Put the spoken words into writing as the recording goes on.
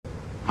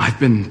I've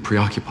been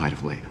preoccupied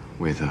of late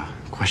with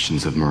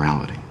questions of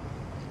morality.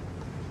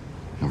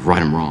 Of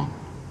right and wrong,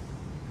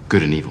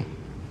 good and evil.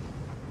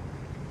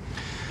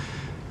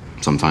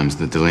 Sometimes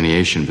the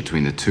delineation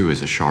between the two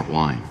is a sharp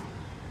line.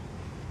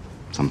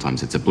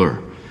 Sometimes it's a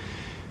blur.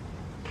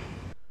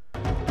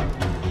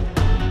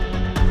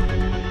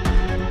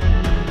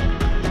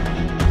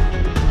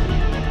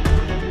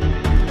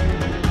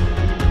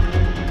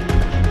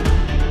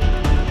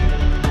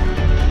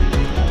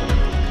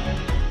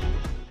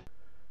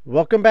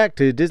 Welcome back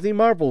to Disney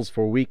Marvels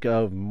for week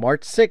of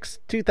March 6,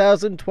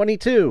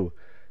 2022.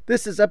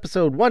 This is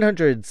episode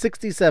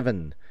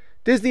 167.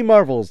 Disney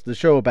Marvels, the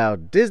show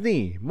about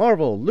Disney,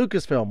 Marvel,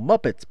 Lucasfilm,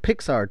 Muppets,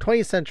 Pixar,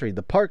 20th Century,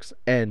 the parks,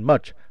 and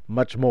much,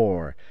 much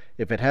more.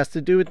 If it has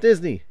to do with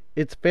Disney,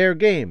 it's fair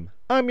game.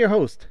 I'm your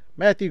host,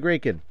 Matthew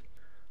Graken.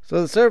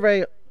 So the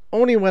survey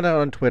only went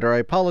out on Twitter. I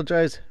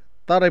apologize.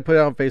 Thought I put it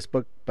on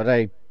Facebook, but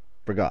I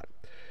forgot.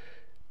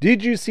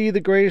 Did you see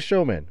The Greatest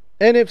Showman?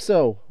 And if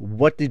so,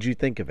 what did you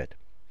think of it?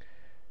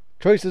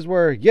 Choices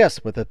were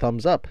yes with a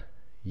thumbs up,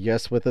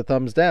 yes with a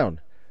thumbs down,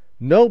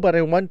 no but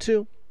I want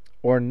to,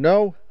 or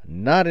no,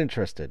 not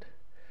interested.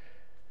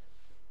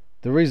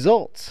 The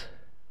results,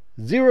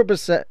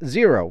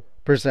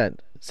 0%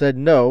 said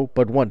no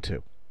but want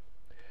to.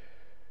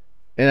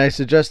 And I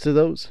suggest to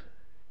those,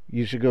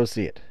 you should go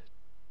see it.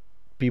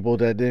 People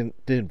that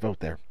didn't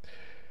vote there.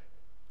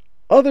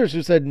 Others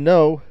who said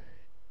no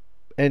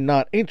and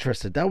not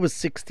interested, that was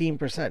 16%.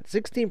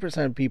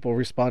 16% of people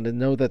responded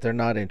no, that they're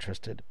not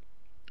interested.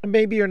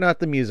 Maybe you're not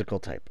the musical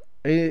type.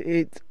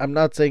 I'm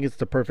not saying it's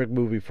the perfect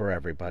movie for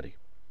everybody.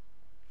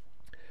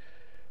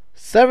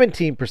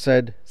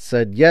 17%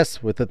 said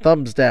yes with a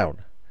thumbs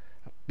down.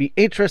 Be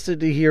interested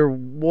to hear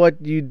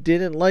what you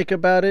didn't like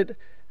about it.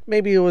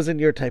 Maybe it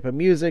wasn't your type of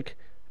music.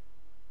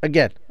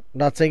 Again, I'm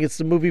not saying it's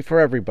the movie for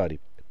everybody.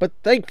 But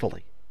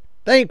thankfully,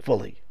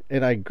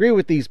 and I agree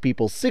with these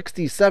people,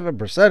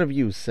 67% of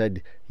you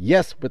said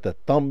yes with a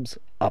thumbs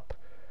up.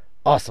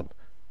 Awesome.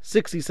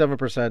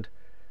 67%.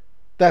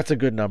 That's a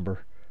good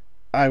number.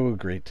 I will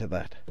agree to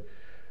that.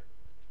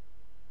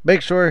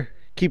 Make sure,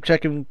 keep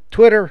checking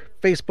Twitter,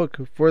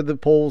 Facebook for the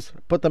polls.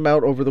 Put them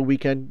out over the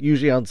weekend,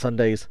 usually on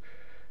Sundays.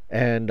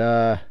 And,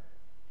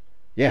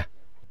 yeah,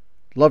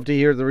 love to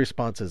hear the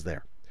responses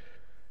there.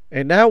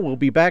 And now we'll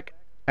be back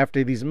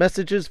after these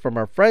messages from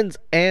our friends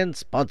and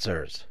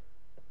sponsors.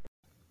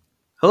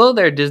 Hello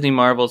there, Disney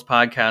Marvels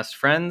podcast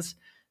friends.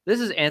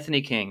 This is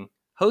Anthony King,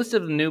 host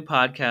of the new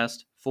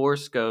podcast,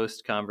 Force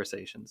Ghost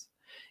Conversations.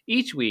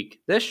 Each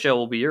week, this show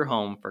will be your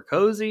home for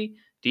cozy,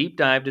 deep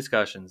dive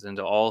discussions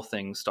into all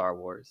things Star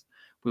Wars.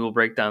 We will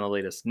break down the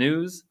latest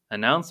news,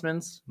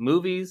 announcements,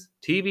 movies,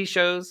 TV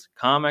shows,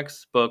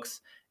 comics,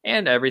 books,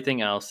 and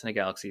everything else in a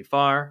galaxy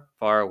far,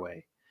 far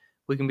away.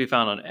 We can be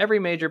found on every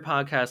major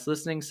podcast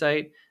listening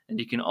site, and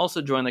you can also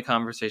join the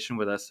conversation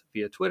with us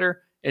via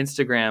Twitter,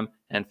 Instagram,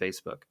 and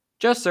Facebook.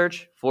 Just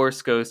search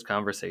Force Ghost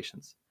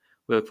Conversations.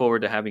 We look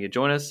forward to having you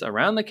join us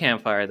around the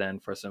campfire then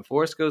for some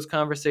Force Ghost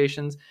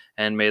conversations,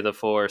 and may the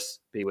Force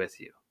be with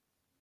you.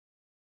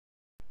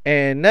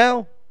 And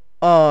now,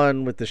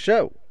 on with the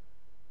show.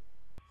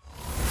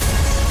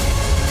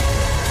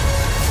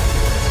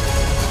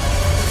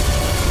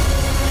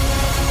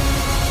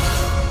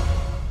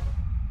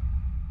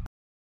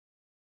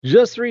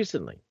 Just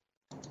recently,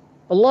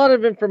 a lot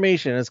of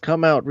information has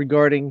come out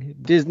regarding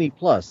Disney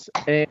Plus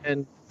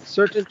and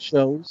certain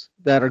shows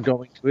that are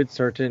going to it,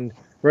 certain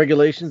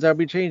regulations that will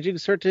be changing,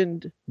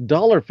 certain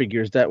dollar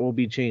figures that will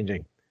be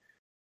changing.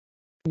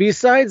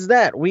 Besides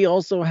that, we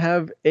also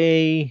have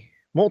a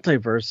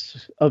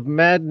multiverse of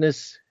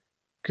madness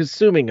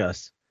consuming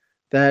us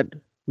that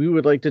we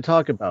would like to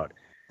talk about.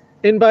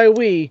 And by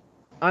we,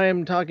 I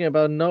am talking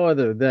about no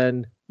other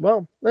than,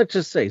 well, let's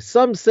just say,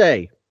 some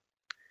say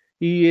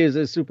he is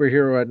a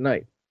superhero at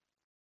night.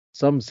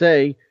 Some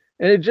say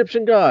an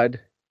Egyptian god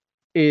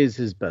is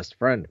his best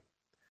friend.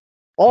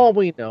 All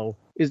we know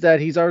is that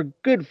he's our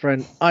good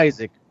friend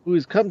Isaac, who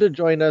has come to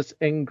join us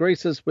and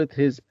grace us with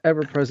his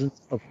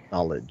ever-presence of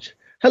knowledge.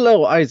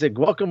 Hello, Isaac.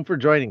 Welcome for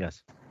joining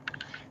us.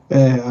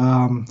 Hey,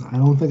 I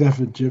don't think I have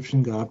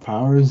Egyptian god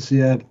powers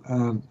yet.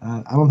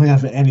 I don't think I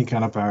have any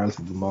kind of powers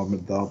at the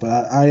moment, though.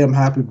 But I am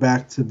happy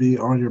back to be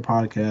on your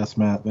podcast,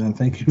 Matt. Man,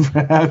 thank you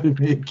for having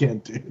me again,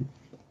 dude.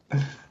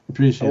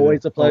 Appreciate it.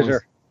 Always a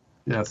pleasure.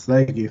 Yes,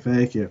 thank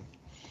you.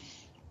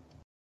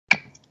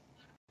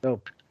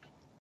 So,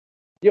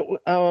 yeah,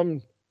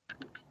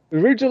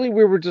 originally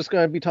we were just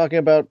going to be talking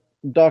about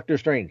Doctor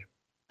Strange,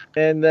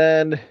 and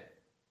then,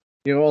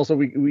 also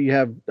we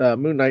have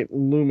Moon Knight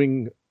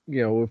looming,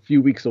 a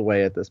few weeks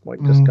away at this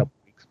point, just a couple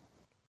weeks.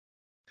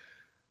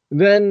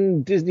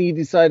 Then Disney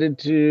decided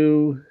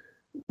to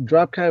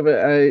drop kind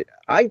of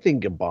I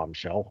think a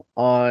bombshell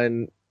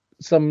on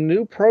some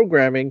new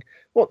programming.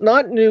 Well,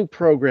 not new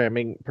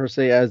programming per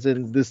se, as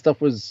in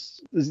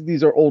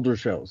these are older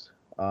shows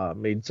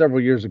made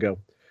several years ago,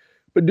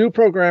 but new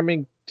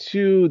programming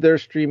to their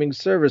streaming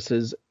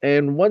services,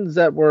 and ones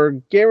that were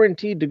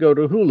guaranteed to go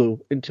to Hulu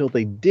until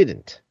they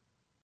didn't.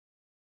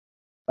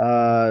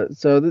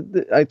 So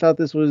I thought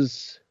this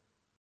was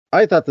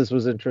I thought this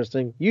was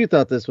interesting. You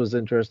thought this was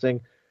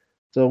interesting.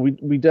 So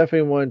we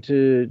definitely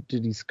wanted to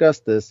discuss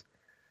this.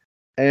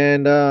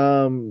 And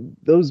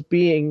that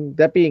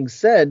being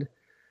said,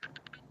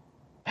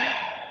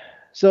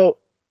 so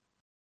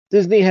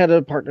Disney had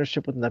a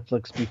partnership with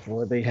Netflix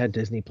before they had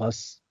Disney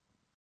Plus.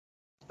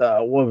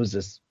 What was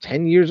this?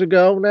 10 years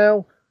ago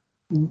now?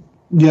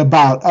 Yeah,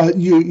 about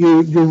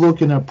you're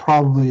looking at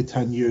probably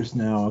 10 years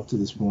now up to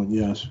this point.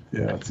 Yes,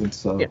 yeah,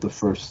 since the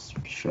first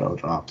show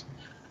dropped.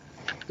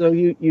 So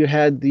you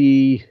had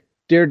the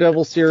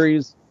Daredevil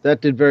series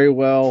that did very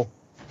well.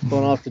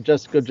 Going off to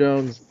Jessica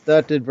Jones,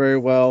 that did very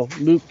well.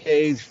 Luke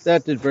Cage,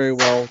 that did very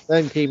well.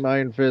 Then came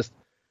Iron Fist.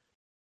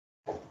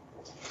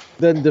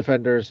 Then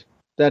Defenders,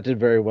 that did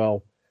very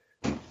well.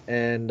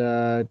 And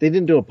they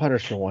didn't do a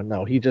Punisher one.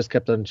 No, he just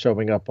kept on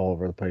showing up all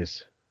over the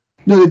place.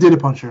 No, they did a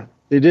Punisher.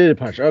 They did a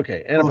Punisher.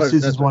 Okay, and both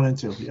seasons 1 and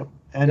 2. Yep,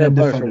 and then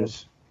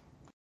Defenders.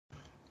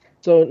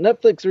 So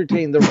Netflix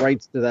retained the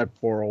rights to that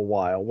for a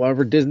while.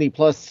 Whenever Disney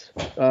Plus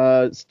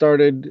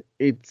started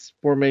its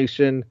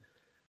formation,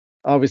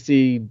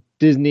 obviously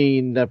Disney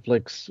and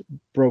Netflix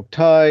broke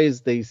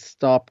ties. They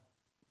stopped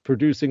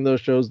producing those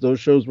shows. Those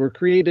shows were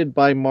created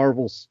by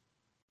Marvel's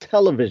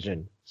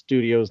television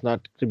studios,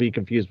 not to be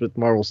confused with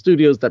Marvel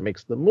Studios that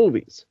makes the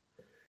movies.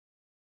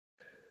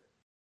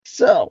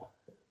 So,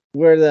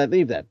 where did that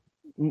leave that?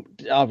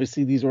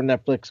 Obviously, these were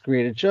Netflix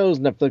created shows.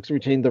 Netflix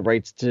retained the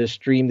rights to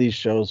stream these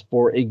shows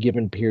for a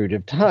given period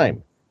of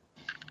time.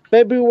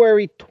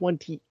 February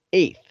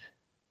 28th,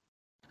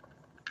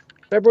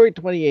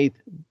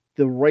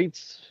 the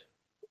rights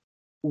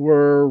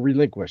were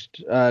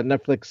relinquished.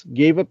 Netflix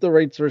gave up the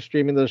rights for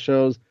streaming those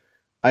shows.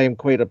 I am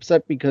quite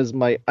upset because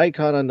my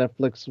icon on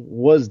Netflix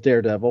was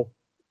Daredevil,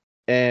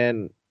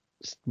 and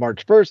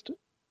March 1st,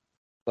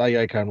 my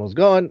icon was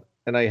gone,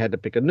 and I had to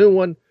pick a new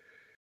one.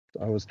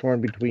 I was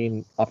torn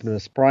between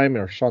Optimus Prime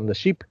or Shaun the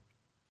Sheep.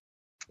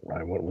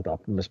 I went with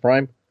Optimus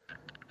Prime.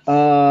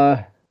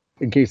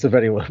 In case if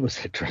anyone was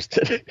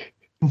interested.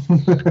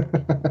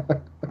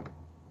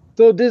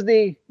 So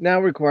Disney now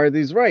required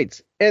these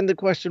rights, and the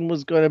question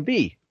was going to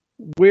be,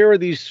 where are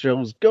these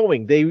shows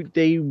going?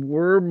 They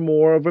were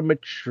more of a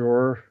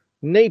mature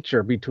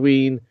nature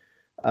between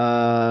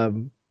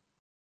the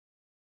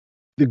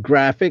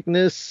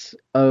graphicness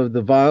of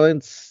the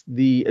violence,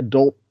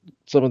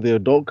 some of the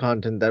adult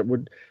content that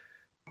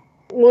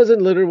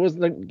wasn't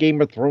like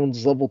Game of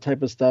Thrones level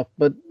type of stuff,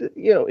 but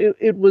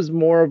it was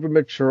more of a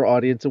mature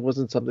audience. It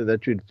wasn't something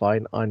that you'd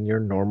find on your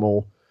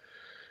normal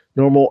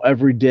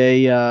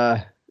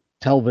everyday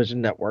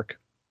television network.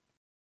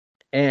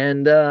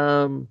 And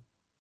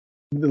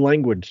the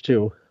language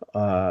too,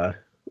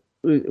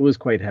 it was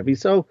quite heavy.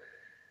 So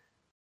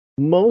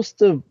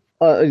most of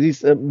at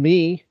least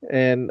me,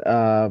 and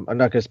I'm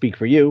not going to speak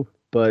for you,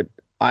 but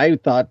I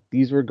thought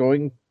these were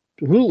going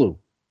to Hulu,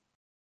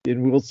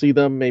 and we'll see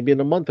them maybe in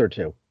a month or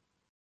two.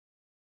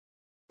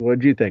 What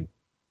did you think?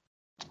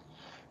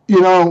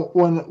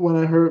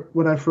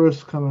 When I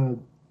first kind of,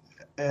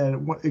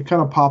 it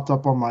kind of popped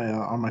up on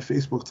my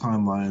Facebook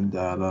timeline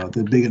that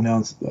the big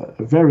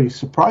a very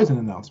surprising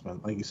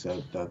announcement, like you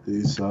said, that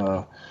these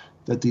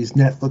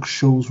Netflix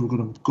shows were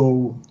going to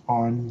go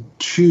on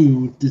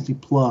to Disney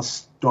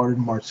Plus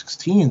starting March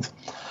 16th.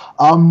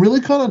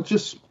 Really kind of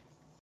just,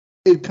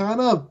 it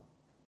kind of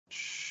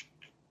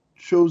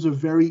shows a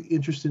very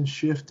interesting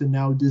shift in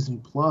now Disney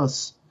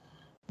Plus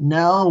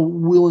now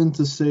willing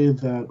to say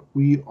that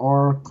we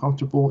are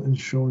comfortable in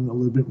showing a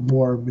little bit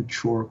more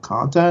mature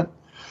content,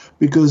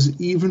 because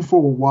even for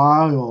a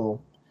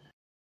while,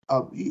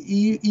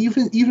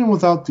 even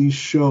without these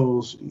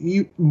shows,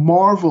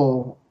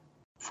 Marvel,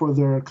 for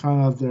their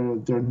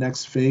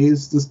next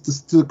phase,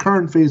 the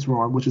current phase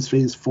we're on, which is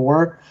phase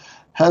 4,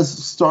 has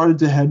started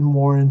to head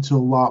more into a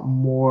lot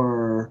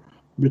more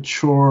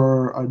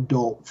mature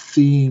adult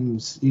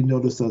themes. You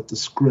notice that the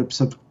scripts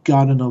have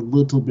gotten a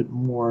little bit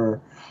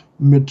more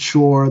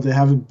mature.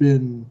 They've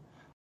been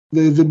a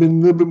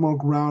little bit more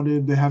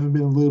grounded. They haven't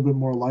been a little bit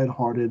more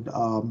lighthearted.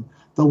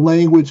 The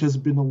language has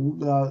been,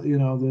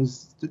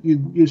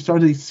 you're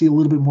starting to see a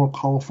little bit more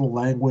colorful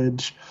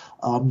language.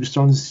 You're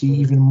starting to see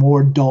even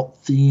more adult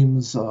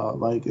themes.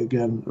 Like,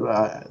 again,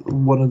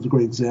 one of the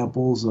great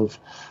examples of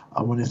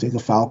when you think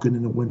of Falcon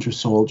and the Winter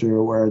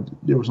Soldier, where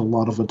there was a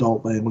lot of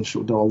adult language,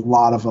 there was a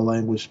lot of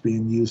language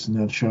being used in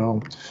that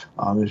show.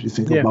 If you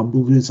think about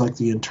movies like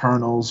The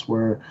Internals,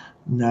 where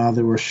now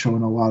they were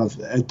showing a lot of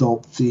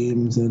adult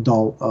themes and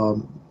adult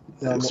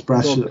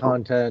expression, adult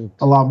content,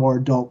 a lot more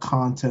adult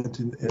content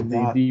in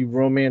that. The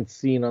romance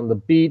scene on the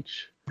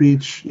beach.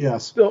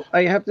 Yes. So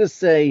I have to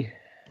say,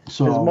 as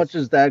much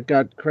as that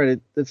got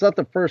credit, it's not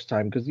the first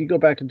time, because you go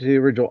back into the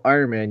original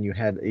Iron Man, you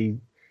had a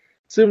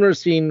similar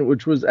scene,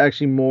 which was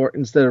actually more,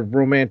 instead of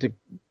romantic,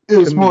 it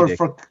was comedic. More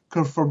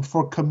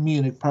for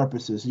comedic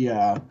purposes,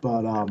 yeah.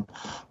 But I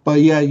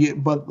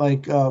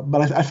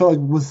felt like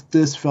with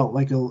this felt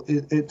like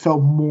it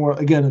felt more,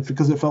 again,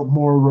 because it felt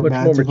more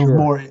romantic,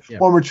 more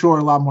mature,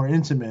 a lot more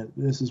intimate.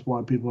 This is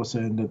why people are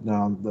saying that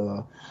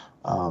now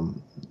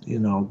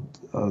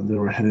They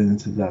were headed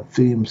into that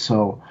theme.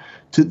 So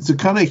to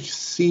kind of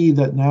see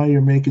that now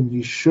you're making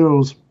these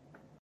shows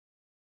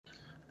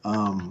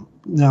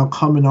now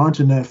coming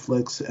onto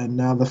Netflix, and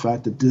now the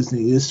fact that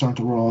Disney is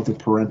starting to roll out the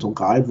parental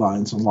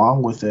guidelines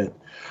along with it,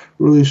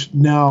 really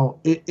now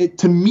it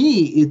to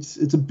me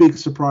it's a big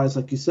surprise,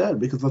 like you said,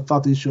 because I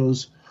thought these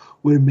shows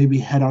would maybe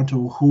head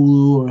onto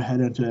Hulu or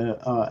head onto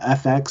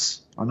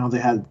FX. I know they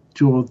had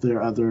two of their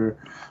other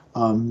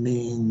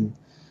main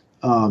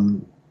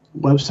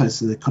websites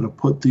that they could have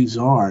put these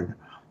on,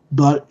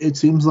 but it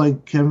seems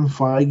like Kevin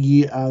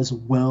Feige, as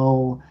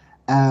well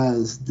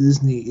as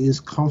Disney, is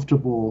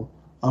comfortable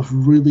of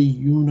really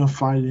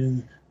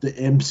unifying the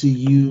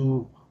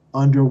MCU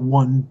under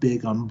one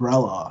big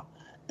umbrella.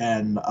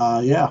 And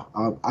I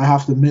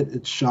have to admit,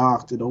 it's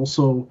shocked. It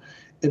also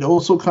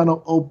kind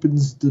of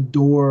opens the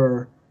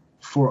door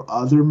for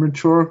other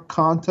mature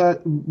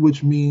content,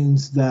 which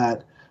means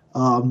that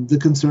the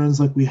concerns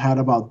like we had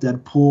about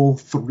Deadpool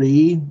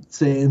 3,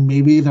 saying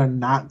maybe they're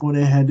not going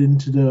to head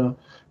into the,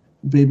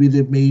 maybe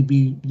they may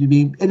be,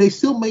 and they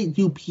still might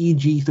do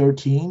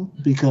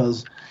PG-13,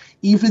 because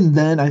even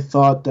then I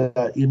thought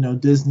that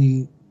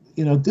Disney's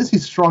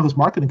strongest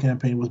marketing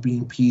campaign was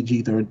being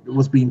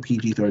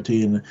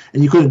PG-13,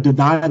 and you couldn't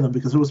deny them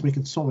because it was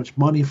making so much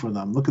money for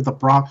them. Look at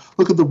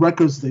the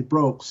records they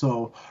broke.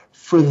 So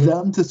for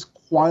them to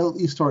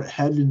quietly start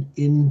heading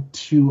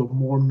into a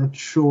more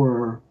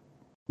mature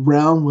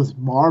realm with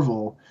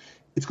Marvel,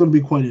 it's going to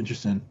be quite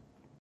interesting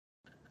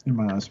in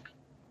my eyes.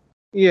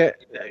 Yeah,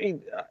 I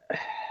mean,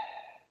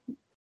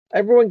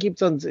 everyone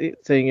keeps on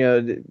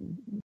saying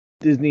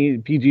Disney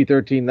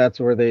PG-13, that's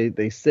where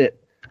they sit.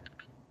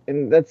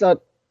 And that's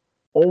not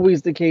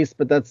always the case,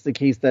 but that's the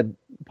case that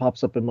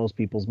pops up in most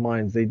people's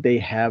minds. They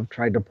have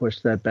tried to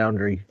push that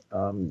boundary.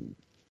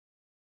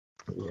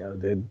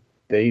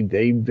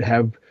 They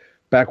have,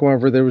 back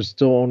whenever there was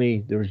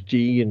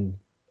G and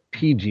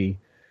PG,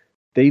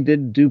 they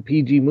did do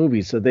PG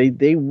movies, so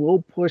they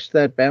will push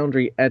that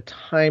boundary at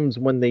times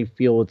when they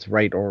feel it's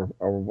right or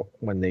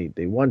when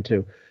they want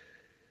to.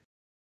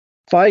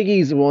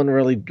 Feige's the one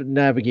really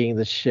navigating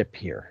the ship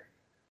here,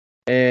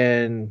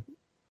 and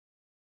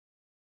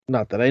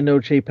not that I know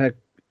Chapek.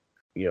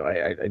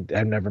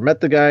 I've never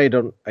met the guy.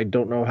 I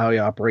don't know how he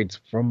operates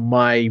from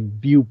my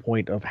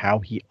viewpoint of how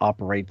he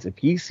operates. If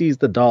he sees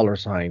the dollar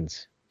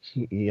signs,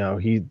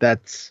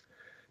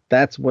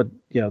 that's what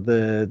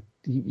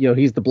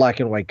he's the black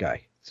and white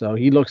guy. So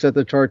he looks at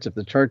the charts. If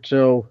the charts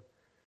show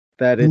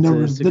that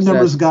it's the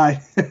numbers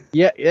guy.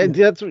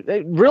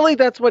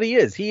 that's what he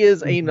is. He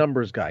is a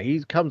numbers guy.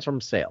 He comes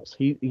from sales.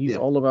 He's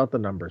all about the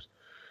numbers.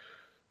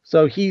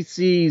 So he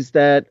sees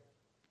that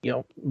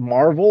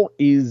Marvel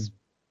is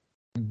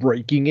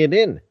breaking it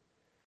in.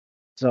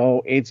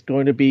 So it's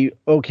going to be,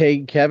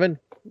 okay, Kevin,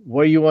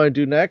 what do you want to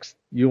do next?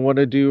 You want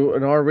to do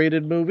an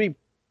R-rated movie?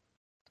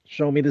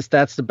 Show me the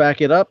stats to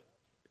back it up.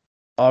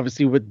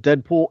 Obviously, with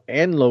Deadpool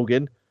and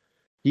Logan,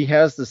 he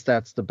has the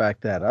stats to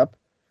back that up.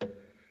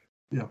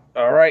 Yeah.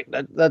 All right,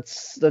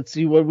 let's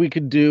see what we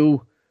could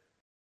do,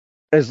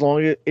 as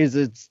long as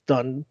it's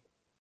done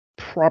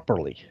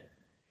properly.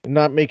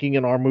 Not making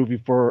an R movie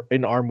for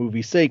an R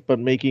movie's sake, but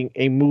making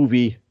a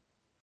movie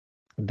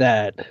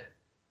that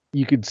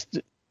you could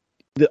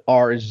the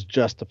R is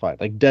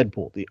justified. Like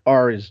Deadpool, the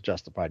R is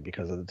justified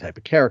because of the type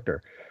of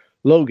character.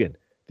 Logan,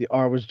 the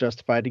R was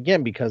justified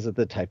again because of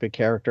the type of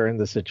character and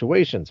the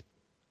situations.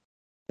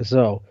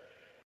 So,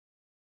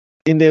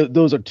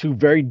 those are two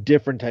very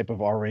different type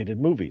of R-rated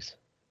movies.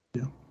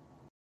 Yeah.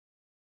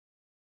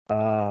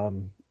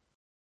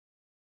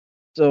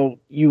 So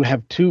you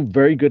have two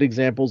very good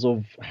examples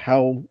of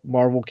how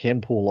Marvel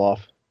can pull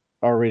off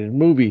R-rated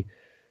movie.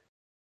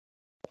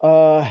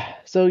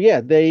 So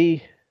yeah,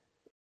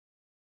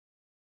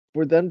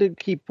 for them to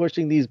keep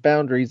pushing these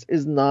boundaries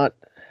is not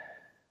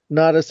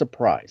a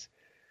surprise.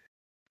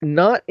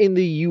 Not in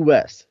the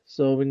U.S.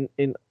 So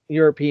in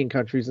European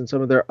countries and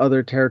some of their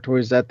other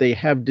territories that they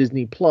have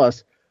Disney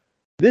Plus,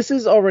 this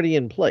is already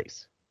in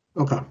place.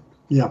 Okay.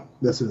 Yeah,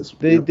 this is.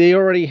 They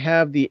already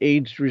have the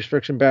age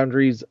restriction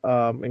boundaries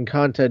and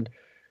content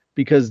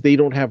because they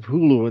don't have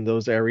Hulu in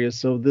those areas.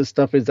 So this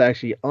stuff is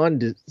actually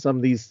on some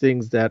of these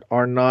things that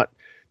are not,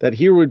 that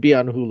here would be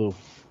on Hulu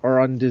or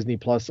on Disney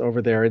Plus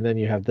over there. And then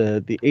you have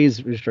the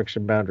age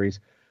restriction boundaries.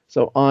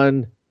 So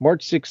on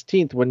March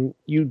 16th, when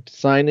you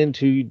sign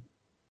into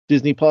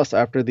Disney Plus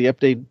after the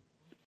update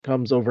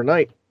comes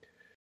overnight,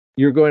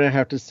 you're going to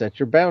have to set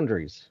your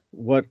boundaries.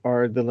 What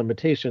are the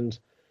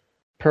limitations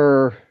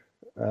per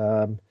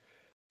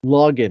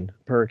login,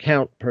 per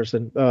account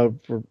person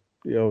for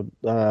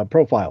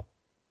profile?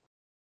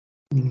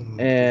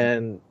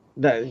 And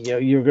that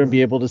you're going to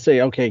be able to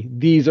say, okay,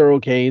 these are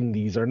okay and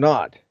these are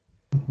not.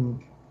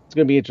 It's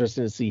going to be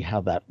interesting to see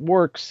how that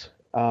works.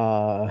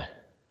 And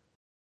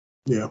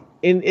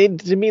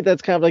to me,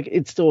 that's kind of like,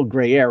 it's still a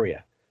gray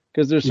area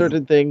because there's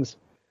certain things.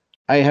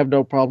 I have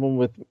no problem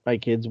with my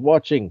kids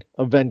watching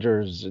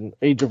Avengers and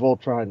Age of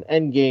Ultron,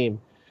 Endgame,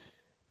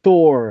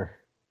 Thor.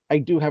 I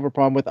do have a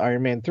problem with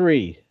Iron Man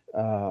 3.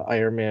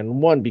 Iron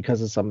Man 1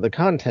 because of some of the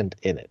content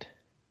in it.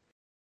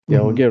 You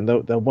know, again,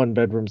 the one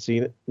bedroom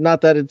scene.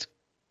 Not that it's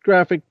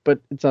graphic, but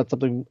it's not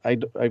something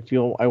I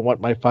feel I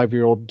want my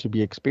 5-year-old to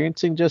be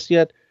experiencing just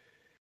yet.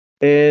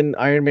 And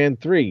Iron Man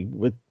 3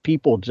 with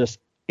people just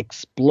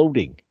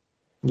exploding.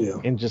 Yeah.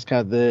 And just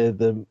kind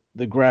of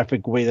the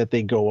graphic way that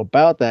they go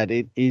about that,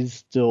 it is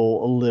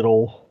still a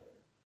little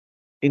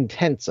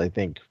intense, I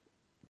think,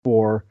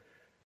 for,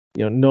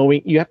 you know,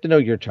 knowing you have to know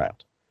your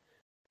child.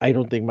 I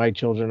don't think my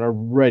children are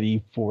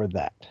ready for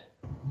that.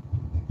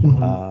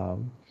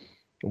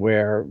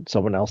 Where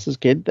someone else's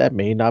kid, that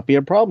may not be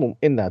a problem,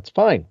 and that's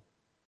fine.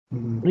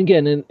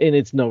 Again, and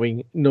it's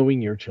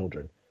knowing your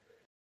children.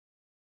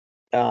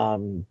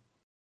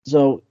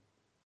 So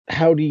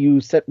how do you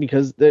set,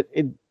 because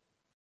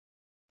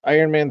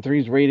Iron Man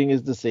 3's rating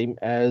is the same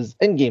as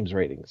Endgame's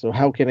rating. So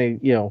how can I,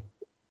 you know,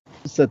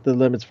 set the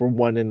limits for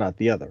one and not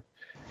the other?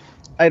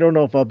 I don't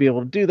know if I'll be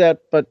able to do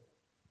that, but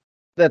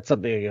that's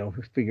something, you know,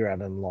 figure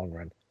out in the long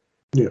run.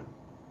 Yeah.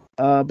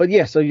 But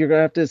yeah, so you're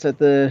gonna have to set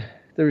the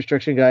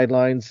restriction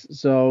guidelines.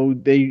 So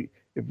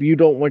if you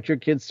don't want your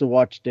kids to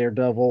watch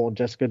Daredevil and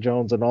Jessica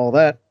Jones and all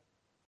that,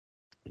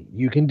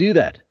 you can do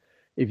that.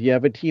 If you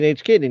have a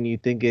teenage kid and you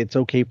think it's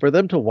okay for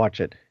them to watch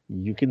it,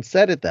 you can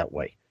set it that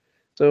way.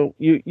 So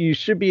you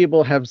should be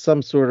able to have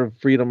some sort of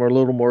freedom or a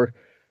little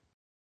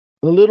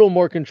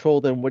more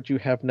control than what you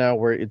have now,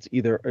 where it's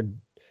either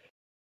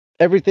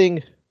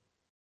everything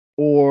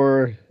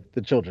or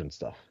the children's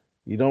stuff.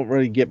 You don't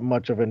really get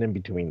much of an in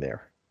between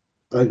there.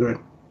 I agree.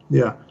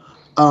 Yeah.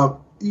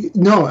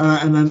 No,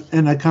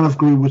 and I kind of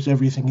agree with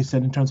everything you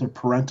said in terms of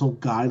parental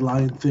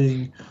guideline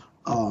thing.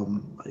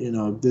 You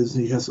know,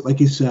 Disney has, like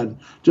you said,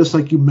 just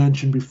like you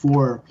mentioned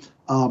before,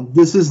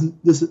 this is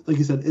like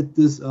you said,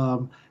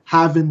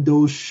 having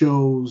those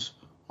shows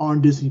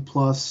on Disney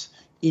Plus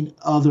in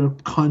other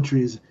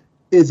countries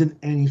isn't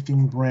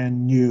anything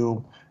brand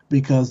new,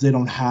 because they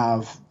don't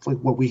have like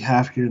what we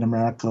have here in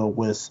America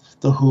with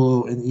the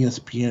Hulu and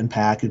ESPN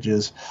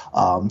packages.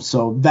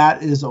 So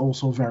that is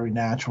also very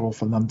natural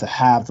for them to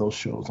have those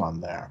shows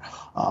on there.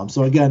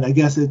 So again, I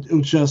guess it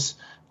was just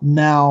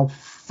now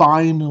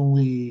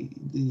finally,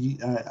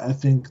 I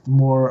think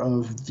more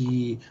of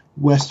the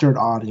Western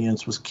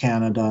audience was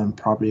Canada and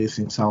probably I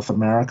think South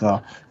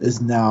America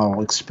is now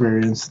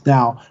experienced.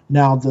 Now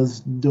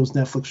those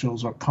Netflix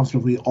shows are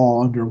comfortably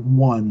all under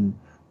one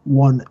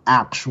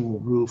actual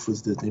roof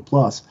with Disney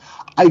Plus.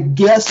 I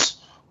guess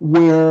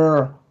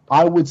where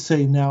I would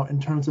say now in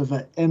terms of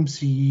an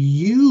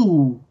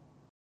MCU,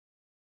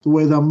 the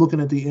way that I'm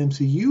looking at the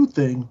MCU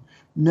thing,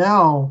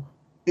 now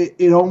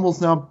it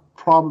almost now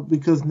probably,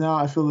 because now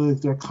I feel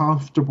like they're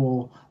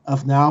comfortable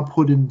of now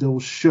putting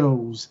those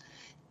shows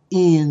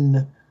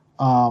in,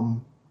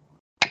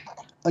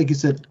 like you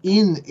said,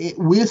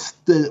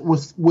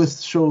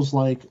 with shows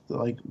like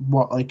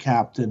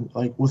Captain,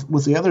 like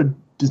with the other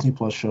Disney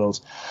Plus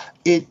shows,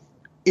 it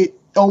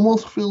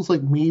almost feels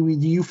like maybe,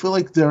 do you feel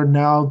like they're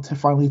now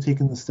finally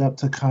taking the step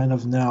to kind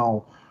of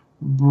now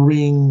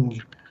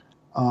bring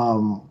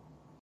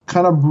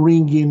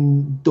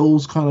in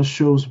those kind of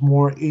shows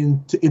more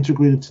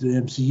integrated to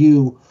the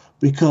MCU?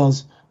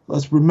 Because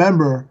let's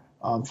remember,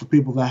 for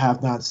people that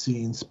have not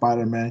seen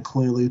Spider-Man,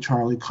 clearly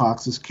Charlie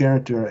Cox's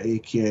character,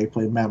 aka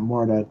played Matt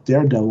Murdock,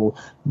 Daredevil,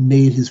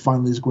 made his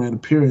grand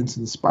appearance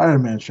in the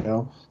Spider-Man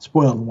show.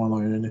 Spoiled one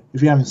line.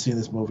 If you haven't seen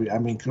this movie, I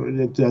mean,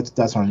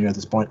 that's on you at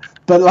this point.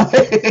 But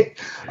like,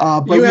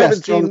 you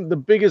haven't seen the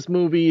biggest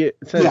movie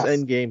since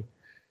Endgame.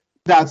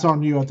 That's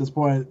on you at this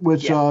point.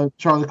 Which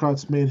Charlie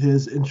Cox made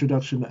his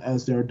introduction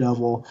as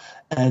Daredevil,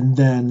 and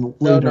then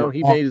later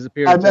he made his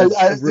appearance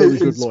as a really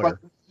good lawyer.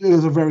 He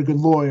was a very good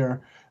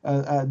lawyer.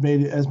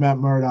 Made it as Matt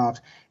Murdock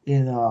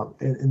in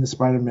the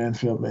Spider-Man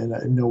film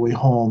in No Way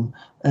Home,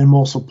 and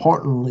most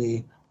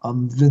importantly,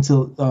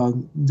 Vincent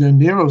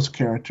D'Oniro's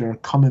character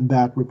coming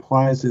back,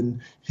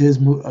 reprising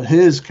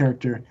his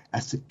character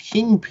as the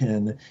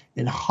Kingpin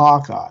in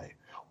Hawkeye,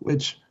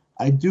 which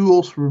I do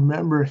also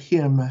remember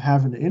him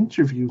having an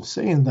interview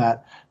saying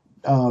that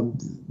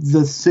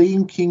the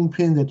same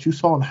Kingpin that you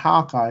saw in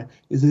Hawkeye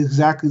is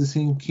exactly the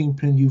same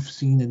Kingpin you've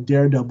seen in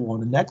Daredevil on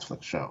the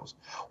Netflix shows,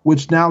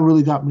 which now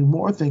really got me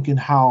more thinking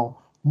how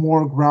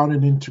more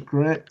grounded and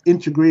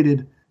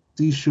integrated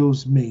these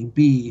shows may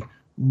be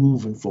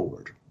moving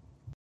forward.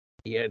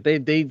 Yeah,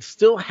 they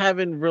still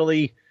haven't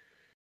really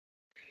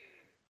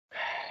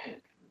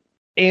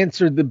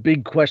answered the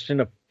big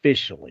question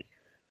officially.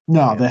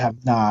 No, they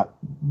have not.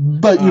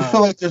 But you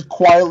feel like they're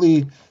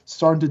quietly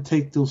starting to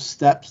take those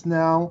steps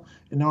now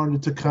in order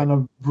to kind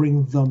of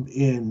bring them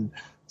in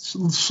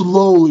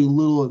slowly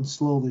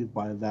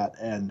by that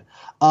end.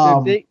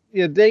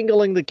 They're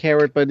dangling the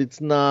carrot, but it's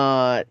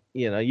not,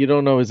 you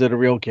don't know, is it a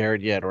real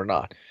carrot yet or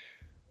not?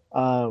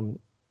 You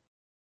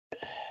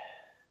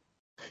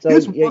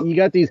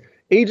got these.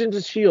 Agents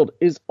of S.H.I.E.L.D.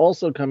 is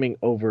also coming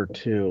over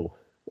to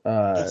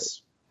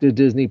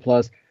Disney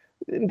Plus.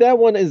 That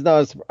one is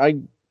not.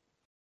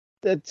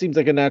 That seems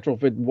like a natural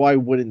fit. Why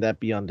wouldn't that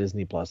be on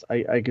Disney Plus?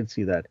 I could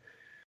see that.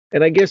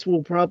 And I guess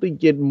we'll probably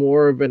get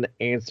more of an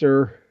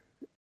answer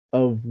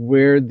of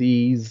where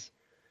these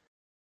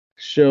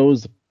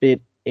shows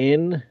fit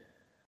in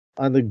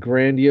on the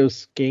grandiose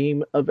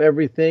scheme of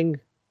everything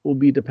will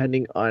be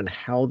depending on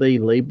how they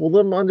label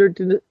them under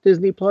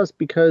Disney Plus.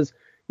 Because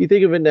you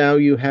think of it now,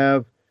 you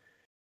have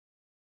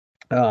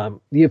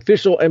the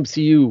official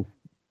MCU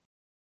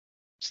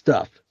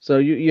stuff. So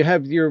you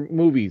have your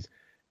movies,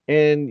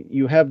 and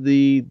you have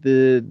the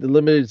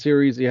limited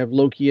series. You have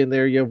Loki in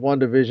there. You have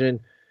WandaVision,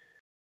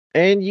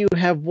 and you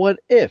have What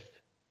If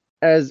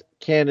as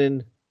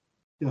canon.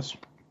 Yes.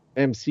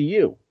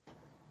 MCU.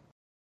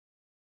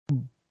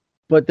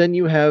 But then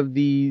you have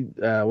the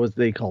what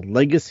they call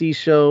legacy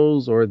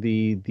shows, or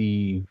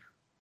the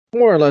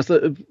more or less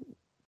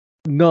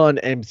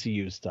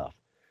non-MCU stuff.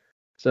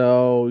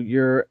 So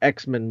your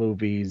X-Men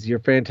movies, your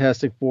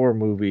Fantastic Four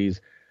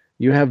movies,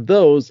 you have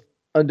those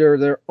under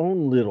their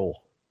own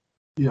little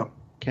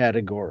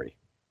category.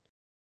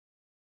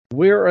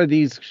 Where are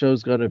these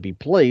shows going to be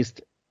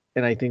placed?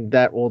 And I think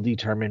that will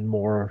determine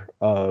more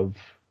of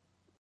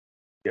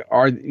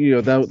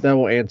that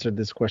will answer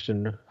this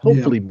question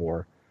hopefully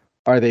more.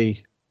 Are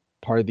they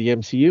part of the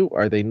MCU?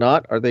 Are they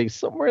not? Are they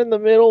somewhere in the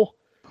middle?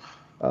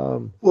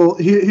 Well,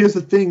 here's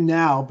the thing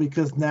now,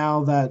 because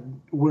now that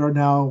we're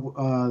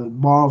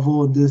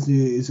Marvel and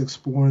Disney is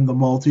exploring the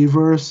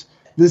multiverse,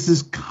 this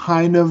is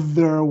kind of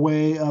their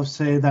way of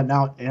saying that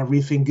now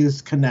everything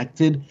is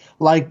connected.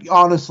 Like,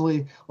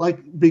 honestly,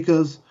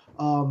 because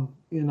from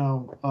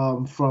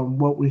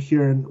what we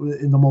hear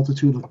in the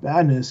Multitude of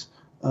Madness,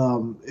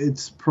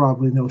 it's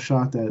probably no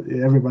shock that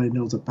everybody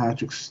knows that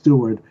Patrick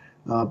Stewart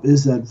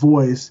is that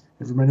voice.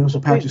 Everybody knows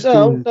what Patrick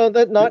Stewart is. No,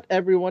 that not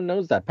everyone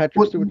knows that.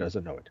 Patrick Stewart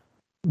doesn't know it.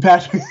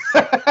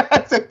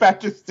 I said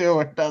Patrick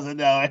Stewart doesn't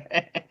know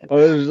it.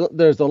 Well,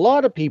 there's a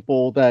lot of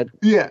people that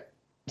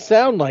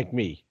sound like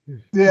me.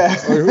 Yeah.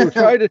 Or who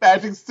try to.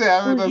 Patrick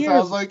Stewart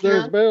sounds like you.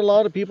 There's been a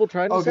lot of people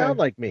trying to sound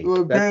like me.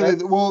 Well,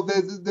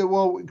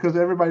 because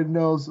everybody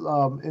knows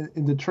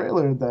in the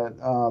trailer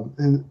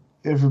that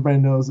everybody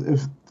knows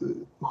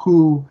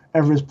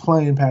whoever is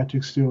playing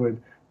Patrick Stewart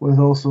was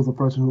also the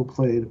person who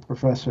played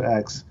Professor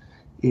X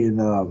in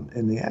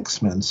the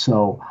X-Men.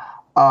 So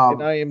and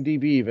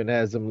IMDb even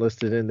has him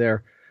listed in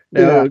there.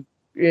 Now,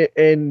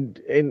 and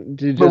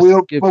to just but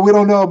we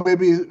don't know.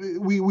 Maybe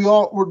we're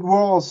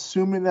all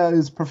assuming that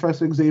is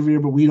Professor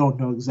Xavier, but we don't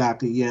know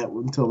exactly yet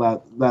until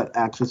that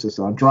actress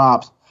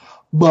drops.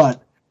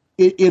 But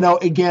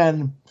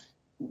again,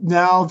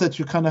 now that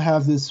you kind of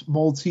have this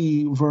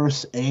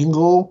multiverse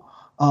angle,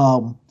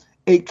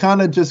 it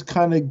kind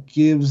of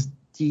gives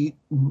the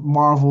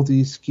Marvel the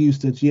excuse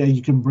that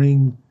you can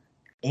bring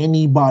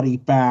anybody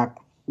back,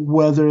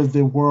 whether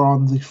they were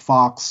on the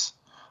Fox,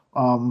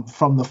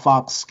 from the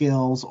Fox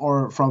scales,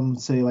 or from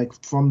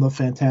from the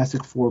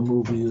Fantastic Four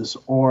movies,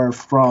 or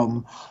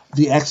from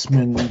the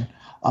X-Men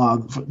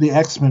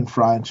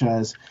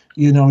franchise.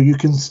 You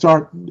can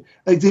start,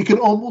 they can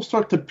almost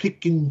start to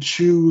pick and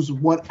choose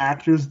what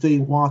actors they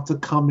want to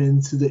come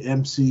into the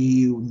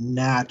MCU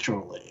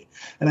naturally.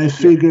 And I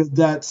figured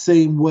that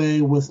same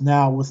way with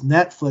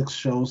Netflix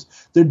shows,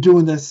 they're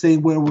doing that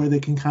same way where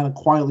they can kind of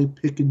quietly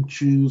pick and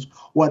choose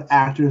what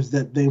actors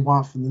that they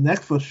want from the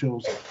Netflix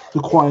shows to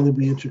quietly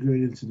be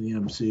integrated into the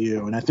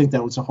MCU. And I think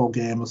that was the whole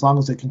game. As long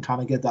as they can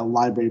kind of get that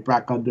library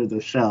back under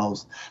their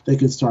shelves, they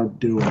can start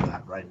doing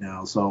that right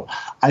now. So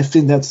I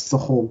think that's the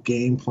whole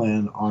game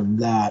plan on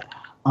that.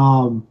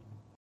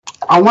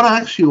 I want to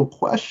ask you a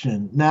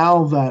question.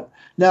 Now,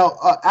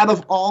 out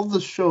of all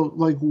the shows,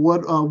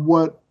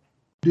 what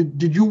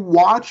did you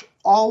watch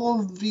all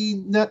of the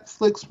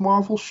Netflix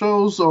Marvel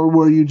shows, or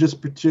were you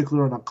just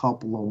particular on a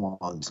couple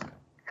of ones?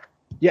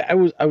 Yeah,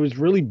 I was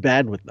really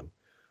bad with them.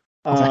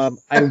 I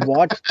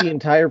watched the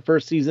entire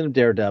first season of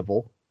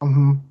Daredevil.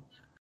 Mm-hmm.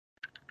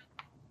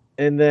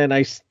 And then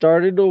I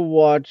started to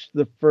watch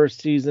the first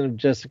season of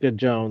Jessica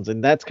Jones,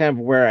 and that's kind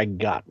of where I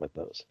got with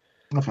those.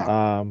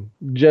 Okay.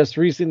 Just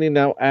recently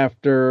now,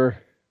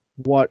 after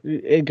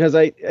because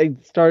I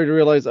started to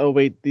realize, oh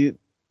wait,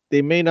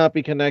 they may not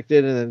be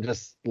connected, and then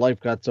just life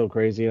got so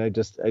crazy, and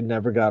I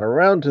never got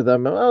around to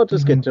them. I'll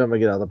just get to them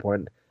and get on the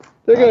point.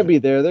 They're gonna be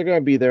there. They're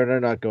gonna be there, and they're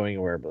not going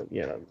anywhere. But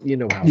you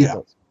know how it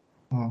goes.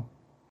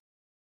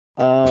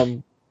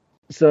 Mm.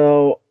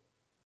 So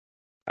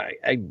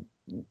I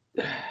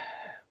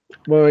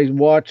when I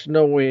watched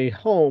No Way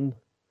Home,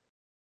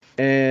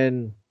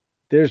 and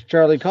there's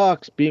Charlie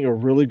Cox being a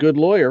really good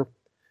lawyer,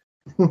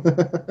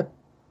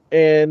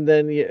 and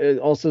then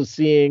also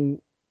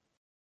seeing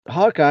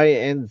Hawkeye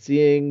and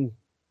seeing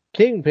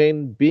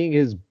Kingpin being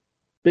his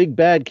big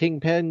bad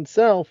Kingpin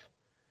self.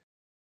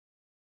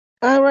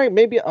 All right,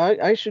 maybe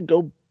I should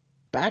go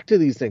back to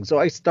these things. So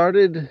I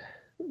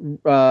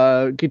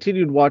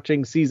continued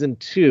watching season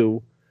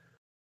 2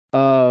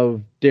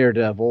 of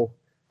Daredevil,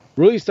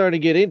 really started to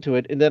get into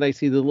it, and then I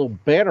see the little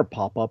banner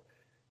pop up.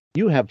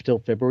 You have till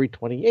February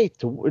 28th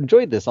to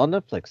enjoy this on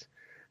Netflix.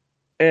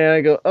 And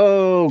I go,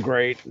 oh,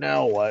 great.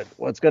 Now what?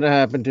 What's going to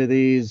happen to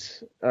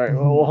these? All right.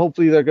 Well,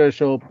 hopefully they're going to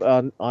show up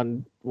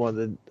on one of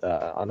the,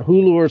 on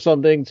Hulu or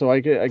something, so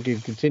I can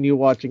continue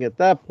watching at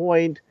that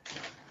point.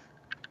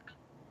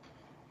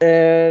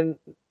 And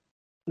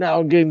now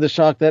I'm getting the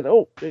shock that,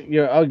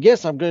 I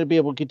guess I'm going to be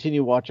able to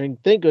continue watching.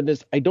 Thank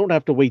goodness I don't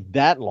have to wait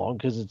that long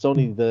because it's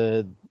only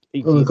the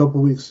 18th. Only a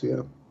couple weeks,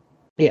 yeah.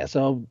 Yeah,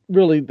 so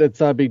really that's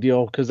not a big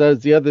deal because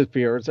that's the other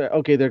fear. It's like,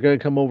 okay, they're going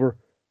to come over.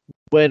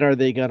 When are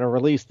they going to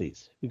release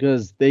these?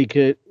 Because they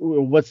could.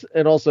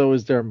 And also,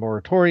 is there a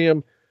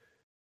moratorium?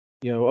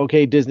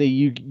 Okay, Disney,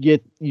 you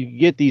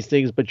get these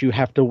things, but you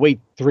have to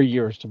wait 3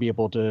 years to be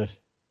able to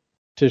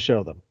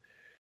show them.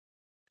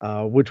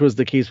 Which was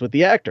the case with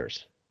the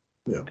actors.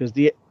 Yeah. Because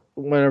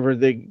whenever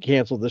they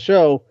canceled the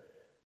show,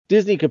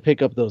 Disney could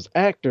pick up those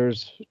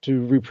actors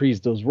to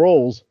reprise those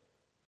roles,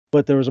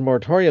 but there was a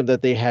moratorium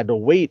that they had to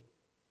wait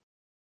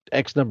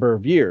X number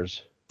of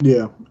years.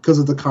 Yeah, because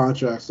of the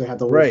contracts, they had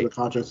to wait for the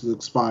contracts to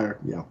expire.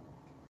 Yeah.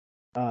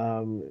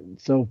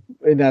 So,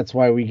 and that's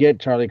why we get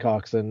Charlie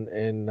Cox and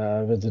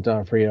Vincent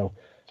D'Onofrio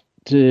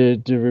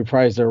to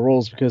reprise their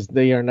roles because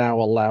they are now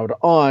allowed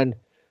on.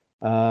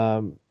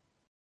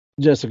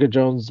 Jessica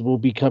Jones will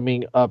be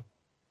coming up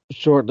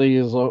shortly.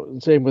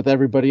 Same with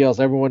everybody else.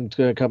 Everyone's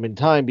going to come in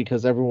time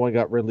because everyone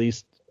got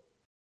released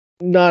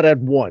not at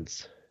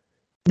once.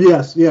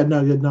 Yes. Yeah.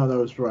 No. That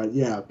was right.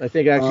 Yeah. I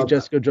think actually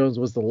Jessica Jones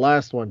was the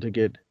last one to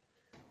get.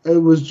 It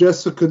was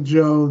Jessica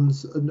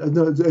Jones.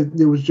 No,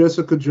 it was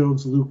Jessica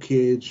Jones, Luke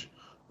Cage.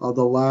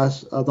 The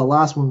last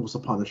one was The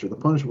Punisher. The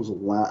Punisher was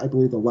I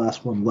believe the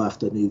last one left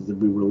that needed to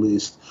be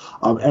released.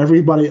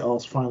 Everybody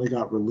else finally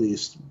got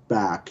released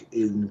back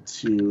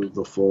into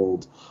the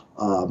fold.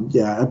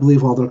 I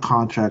believe all their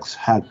contracts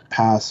had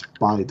passed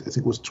by. I think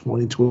it was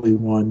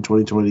 2021,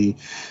 2020.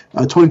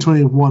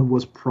 2021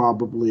 was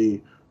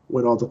probably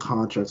when all the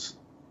contracts,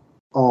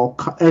 all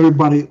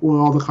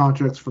the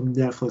contracts from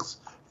Netflix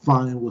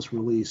finally was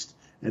released,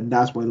 and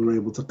that's why they were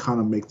able to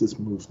kind of make this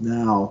move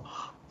now.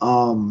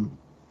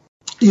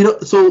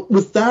 So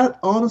with that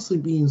honestly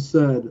being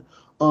said,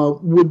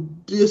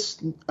 would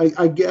this,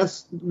 I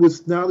guess,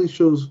 with now these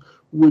shows,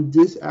 would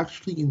this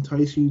actually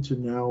entice you to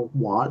now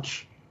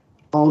watch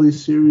all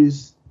these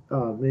series?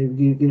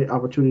 Maybe get an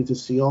opportunity to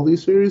see all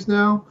these series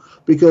now?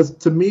 Because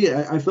to me,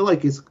 I feel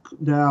like it's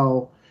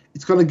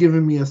kind of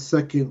giving me a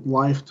second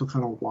life to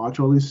kind of watch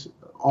all these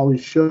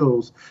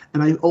shows.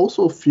 And I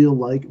also feel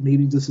like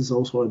maybe this is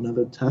also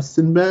another test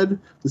in bed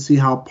to see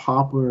how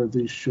popular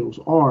these shows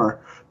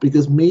are.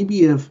 Because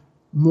maybe if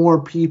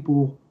more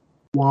people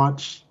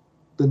watch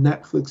the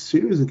Netflix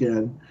series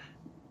again,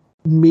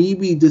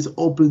 maybe this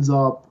opens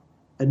up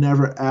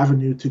another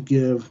avenue to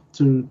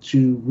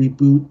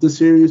reboot the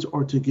series,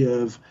 or to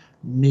give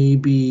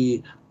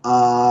maybe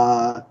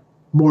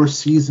more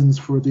seasons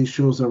for these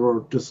shows that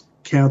were just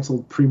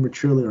canceled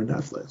prematurely on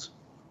Netflix.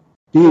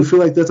 Do you feel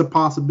like that's a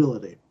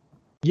possibility?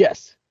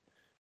 Yes.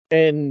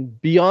 And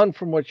beyond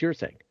from what you're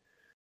saying.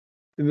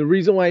 And the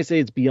reason why I say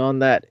it's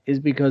beyond that is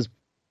because,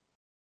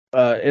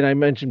 and I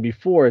mentioned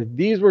before,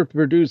 these were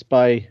produced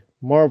by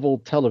Marvel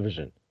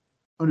Television.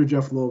 Under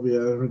Jeff Loeb,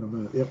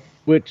 yep.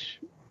 Which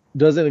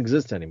doesn't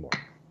exist anymore.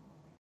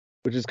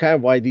 Which is kind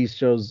of why these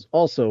shows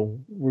also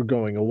were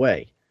going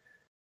away.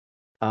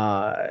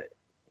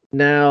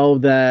 Now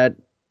that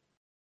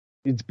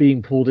it's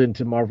being pulled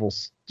into Marvel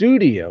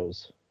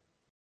Studios,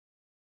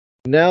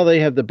 now they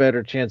have the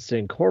better chance to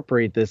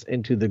incorporate this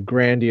into the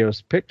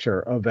grandiose picture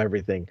of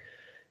everything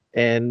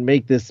and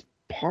make this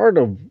part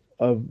of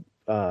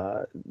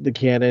the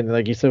canon.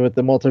 Like you said, with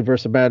the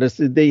Multiverse of Madness,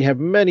 they have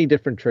many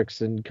different tricks,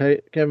 and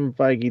Kevin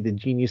Feige, the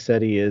genius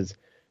that he is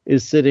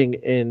sitting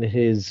in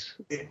his...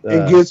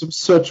 It gives him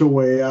such a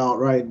way out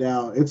right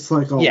now. It's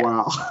like,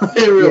 wow.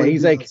 It really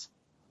he's like,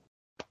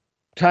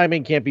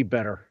 timing can't be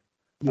better.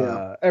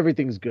 Yeah.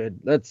 Everything's good.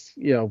 Let's,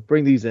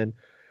 bring these in.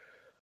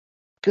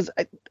 Because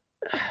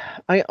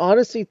I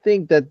honestly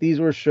think that these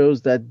were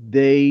shows that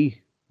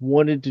they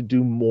wanted to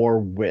do more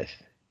with.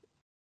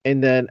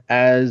 And then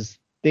as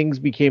things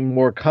became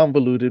more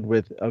convoluted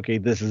with, okay,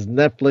 this is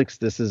Netflix,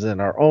 this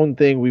isn't our own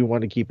thing, we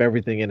want to keep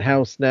everything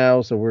in-house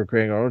now, so we're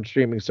creating our own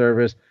streaming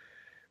service.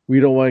 We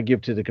don't want to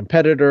give to the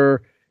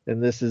competitor,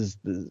 and this is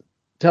the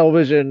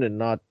television and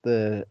not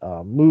the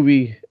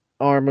movie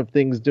arm of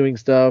things doing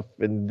stuff,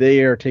 and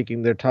they are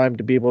taking their time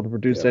to be able to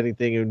produce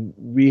anything, and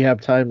we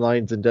have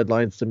timelines and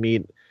deadlines to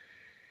meet.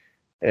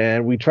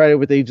 And we tried it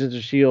with Agents of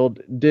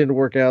S.H.I.E.L.D., didn't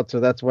work out, so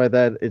that's why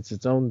it's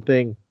its own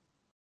thing.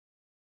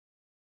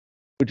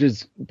 Which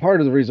is part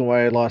of the reason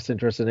why I lost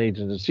interest in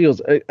Agents of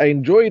S.H.I.E.L.D. I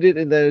enjoyed it,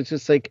 and then it's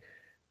just like,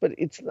 but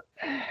it's not...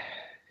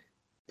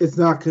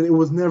 It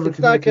was never it's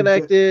not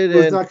connected. It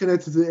was not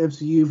connected to the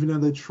MCU, even though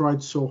they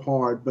tried so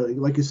hard. But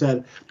like you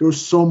said, there was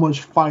so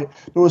much fight.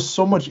 There was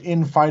so much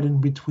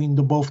infighting between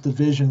both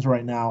divisions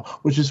right now,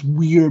 which is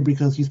weird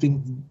because you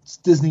think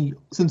Disney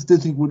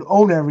would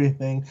own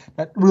everything,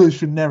 that really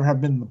should never have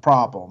been the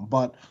problem.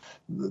 But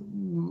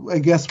I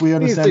guess we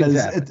understand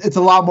that it's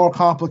a lot more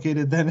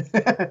complicated than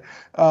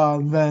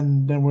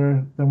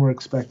we're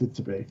expected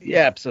to be.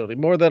 Yeah, absolutely.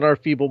 More than our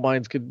feeble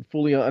minds could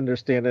fully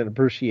understand and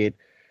appreciate.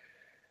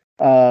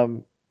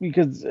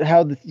 Because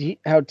how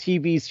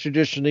TVs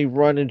traditionally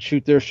run and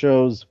shoot their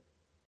shows,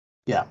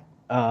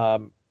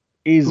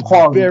 is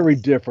very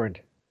different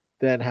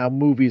than how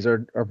movies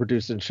are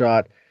produced and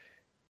shot.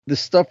 The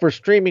stuff for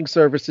streaming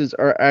services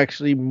are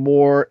actually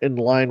more in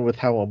line with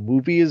how a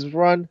movie is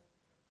run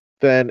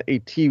than a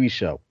TV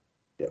show.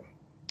 Yeah.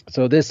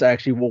 So this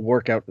actually will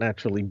work out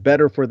naturally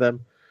better for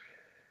them.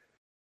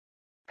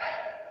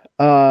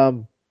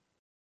 So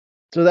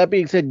that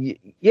being said,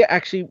 yeah,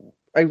 actually,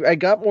 I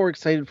got more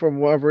excited from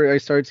whenever I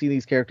started seeing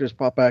these characters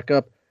pop back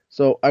up.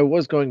 So I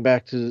was going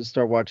back to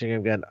start watching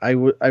them again. I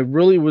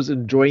really was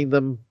enjoying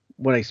them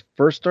when I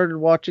first started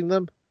watching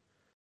them,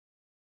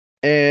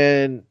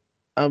 and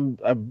I'm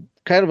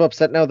kind of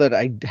upset now that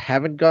I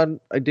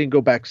didn't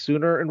go back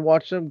sooner and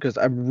watch them, because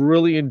I'm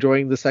really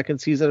enjoying the second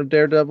season of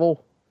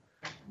Daredevil.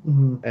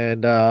 Mm-hmm.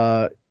 And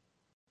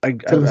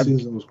second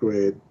season was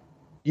great.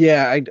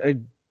 Yeah,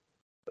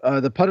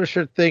 the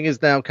Punisher thing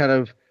is now kind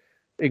of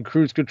in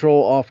cruise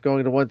control, off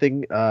going to one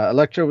thing.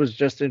 Elektra was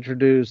just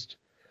introduced.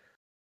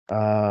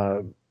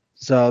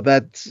 So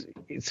that's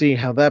seeing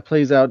how that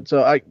plays out.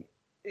 So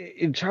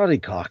in Charlie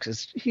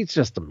Cox, he's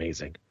just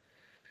amazing.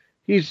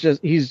 He's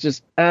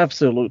just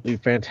absolutely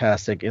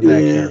fantastic in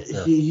that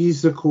character.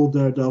 He's a cool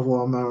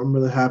Daredevil. I'm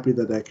really happy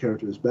that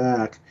character is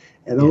back.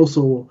 And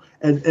also,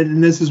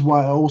 and this is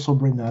why I also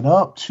bring that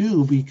up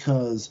too,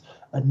 because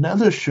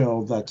another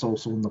show that's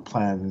also in the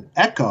plan,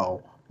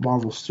 Echo,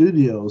 Marvel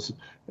Studios,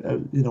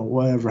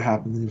 whatever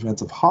happened in the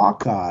events of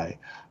Hawkeye.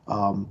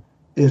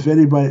 If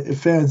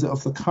fans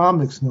of the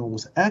comics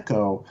knows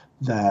Echo,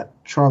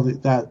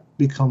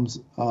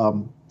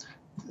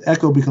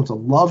 Echo becomes a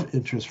love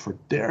interest for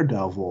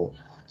Daredevil.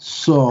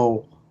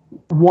 So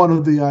one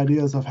of the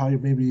ideas of how you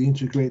maybe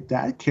integrate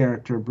that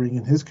character, bring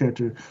in his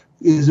character,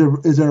 is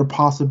there a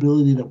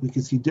possibility that we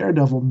could see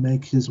Daredevil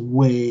make his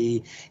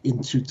way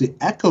into the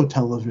Echo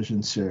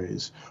television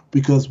series?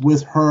 Because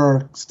with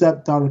her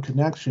stepdaughter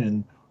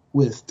connection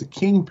with the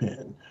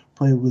Kingpin,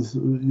 played with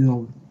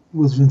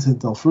Vincent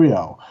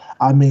D'Onofrio,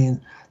 I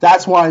mean,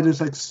 that's why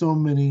there's like so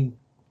many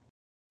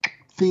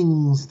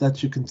things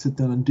that you can sit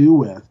down and do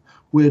with,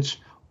 which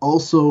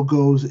also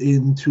goes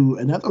into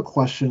another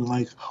question,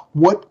 like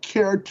what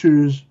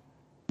characters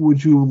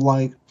could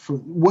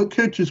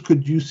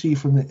you see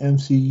from the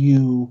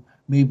MCU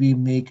maybe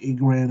make a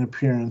grand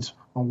appearance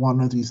on one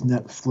of these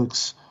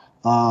Netflix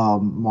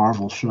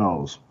Marvel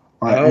shows,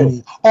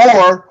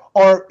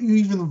 or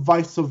even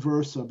vice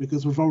versa,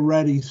 because we've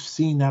already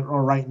seen that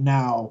right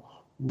now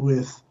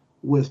with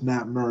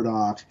Matt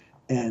Murdock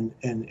and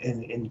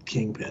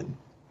Kingpin.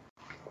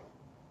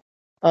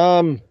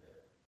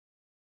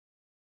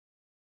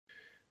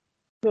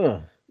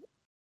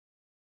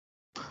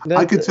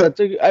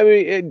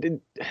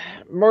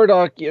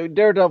 Murdoch,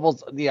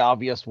 Daredevil's the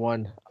obvious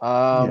one.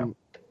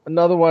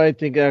 Another one I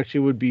think actually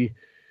would be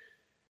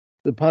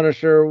the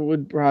Punisher.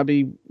 Would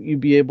probably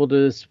you'd be able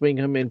to swing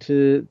him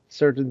into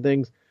certain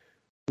things,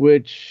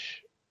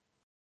 which,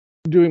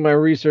 doing my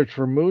research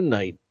for Moon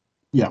Knight,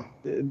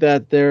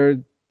 that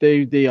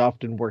they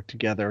often work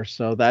together.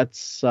 So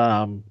that's it's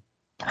a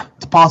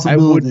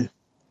possibility.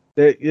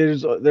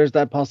 There's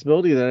that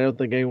possibility that I don't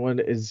think anyone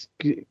is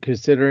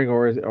considering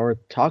or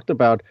talked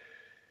about,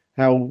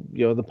 how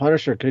the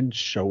Punisher could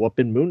show up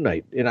in Moon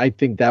Knight, and I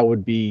think that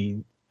would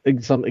be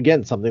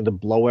something to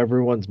blow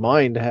everyone's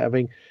mind.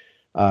 Having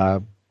I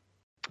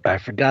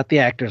forgot the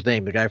actor's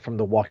name, the guy from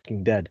The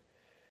Walking Dead.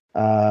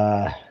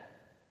 John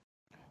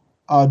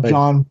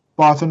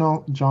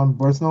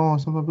Berthnell or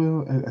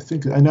something. I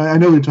think I know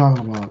what you're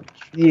talking about.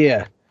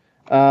 Yeah,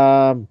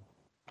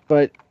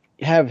 but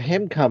have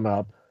him come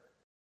up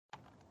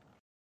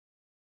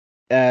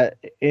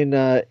in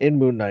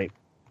Moon Knight,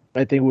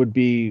 I think would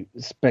be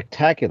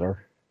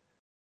spectacular.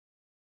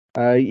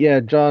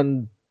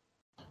 John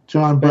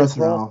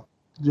Berthnell.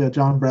 Yeah,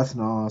 John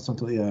Berthnell or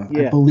something. Yeah,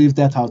 I believe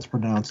that's how it's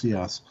pronounced.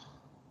 Yes.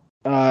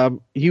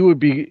 He would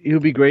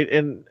be great,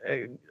 and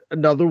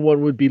another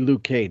one would be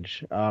Luke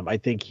Cage. I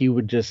think he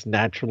would just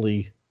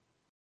naturally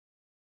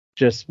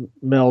just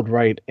meld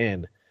right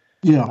in.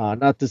 Yeah.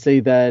 Not to say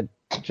that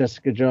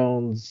Jessica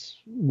Jones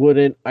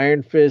wouldn't.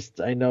 Iron Fist,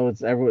 I know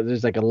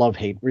there's like a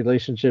love-hate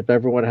relationship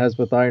everyone has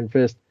with Iron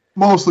Fist.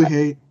 Mostly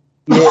hate.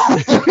 Yeah.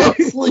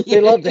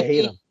 They love to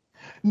hate him.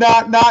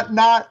 Not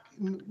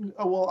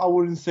well, I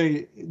wouldn't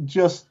say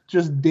just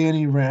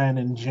Danny Rand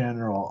in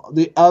general.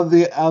 The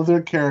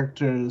other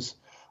characters,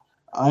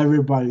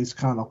 everybody's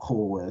kind of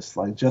cool with,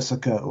 like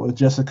Jessica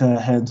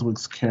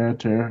Henwick's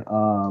character,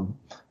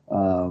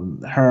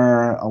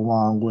 her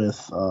along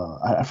with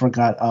I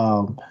forgot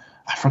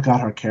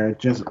her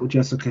character,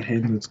 Jessica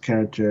Henwick's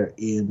character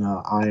in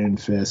Iron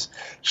Fist.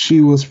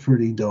 She was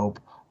pretty dope.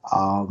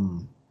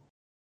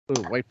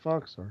 White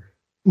Fox or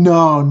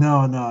no.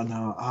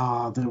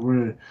 There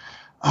were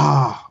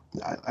now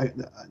I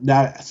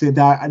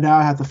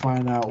have to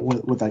find out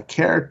what that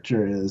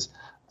character is.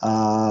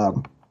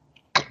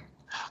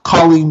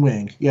 Colleen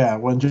Wing, yeah.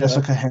 When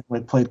Jessica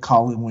Henwick played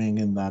Colleen Wing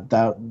in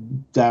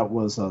that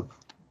was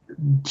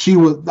she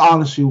was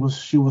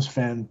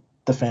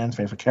the fan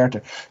favorite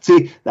character.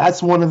 See,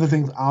 that's one of the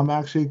things I'm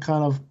actually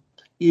kind of,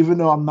 even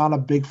though I'm not a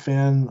big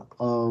fan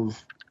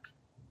of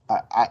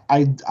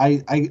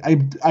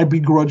I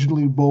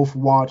begrudgingly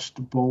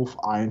watched both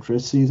Iron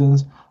Fist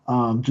seasons,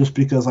 just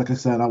because, like I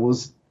said, I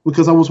was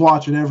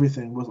watching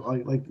everything with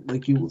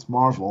like you with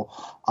Marvel.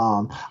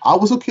 I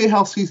was okay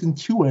how season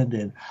 2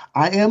 ended.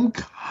 I am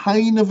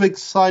kind of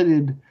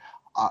excited.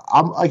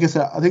 I'm like I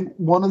said, I think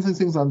one of the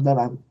things that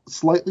I'm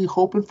slightly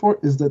hoping for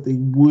is that they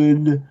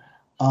would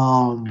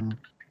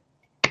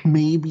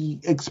maybe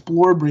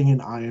explore bringing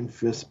Iron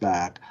Fist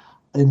back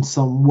in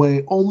some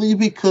way, only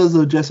because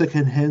of Jessica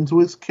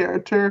Henswick's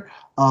character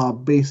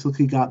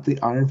basically got the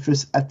Iron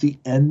Fist at the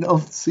end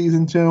of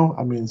season 2.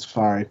 I mean,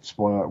 sorry,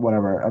 spoiler,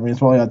 whatever. I mean, it's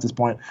probably at this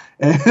point,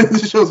 and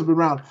the show's been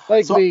around.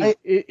 Like so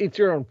it's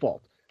your own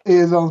fault. It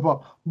is own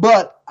fault.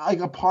 But like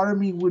a part of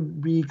me would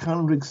be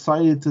kind of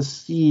excited to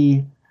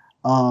see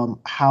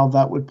how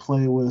that would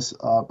play with.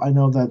 I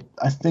know that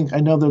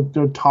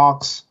there are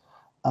talks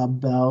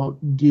about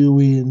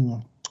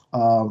doing.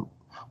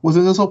 Was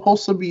it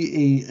supposed to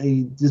be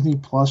a Disney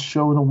Plus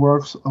show in the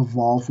works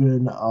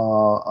involving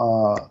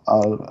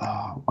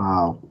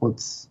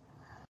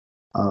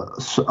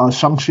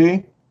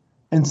Shang-Chi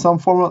in some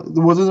form?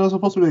 Wasn't there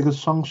supposed to be like a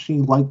Shang-Chi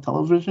like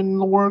television in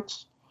the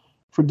works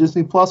for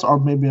Disney Plus, or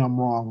maybe I'm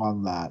wrong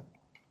on that?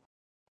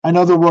 I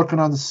know they're working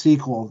on the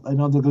sequel. I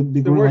know they're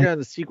working on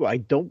the sequel. I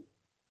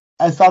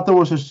thought there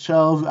was a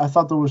show. I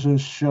thought there was a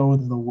show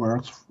in the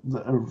works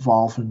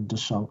involving the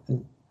show.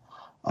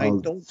 I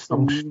don't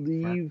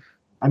believe.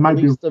 I might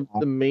be the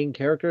main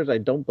characters. I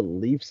don't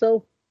believe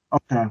so.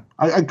 Okay,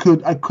 I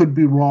could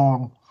be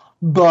wrong,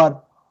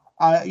 but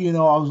I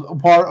was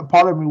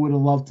part of me would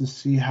have loved to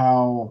see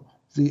how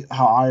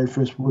Iron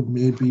Fist would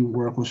maybe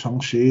work with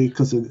Shang-Chi,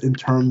 because in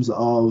terms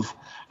of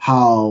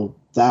how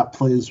that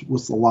plays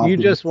with a lot. You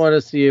just want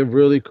to see a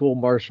really cool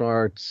martial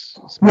arts.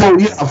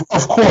 Well, yeah,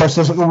 of course,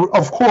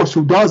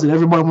 who doesn't?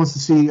 Everybody wants to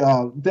see.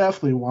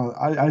 Definitely want.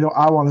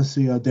 I want to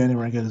see Danny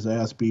Rand get his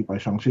ass beat by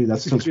Shang-Chi.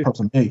 That's just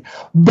personal me.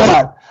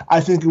 But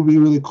I think it would be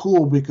really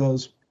cool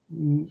because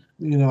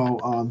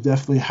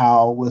definitely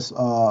how with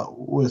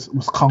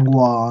Kung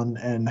Lao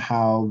and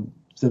how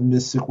the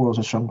mystic worlds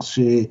of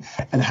Shang-Chi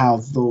and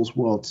how those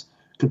worlds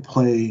could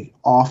play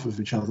off of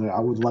each other. I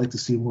would like to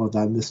see more of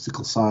that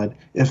mystical side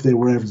if they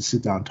were able to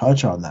sit down and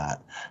touch on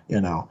that,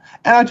 And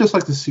I'd just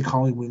like to see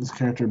Colleen Wing's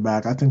character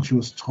back. I think she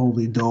was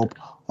totally dope,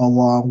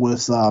 along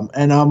with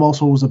and I'm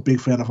also was a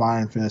big fan of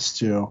Iron Fist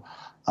too.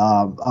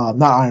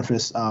 Not Iron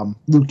Fist,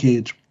 Luke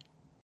Cage.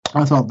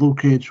 I thought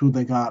Luke Cage, who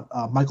they got,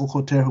 Michael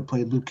Cotter, who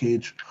played Luke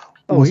Cage.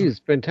 He's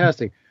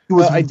fantastic.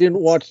 I didn't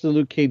watch the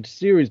Luke Cage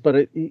series,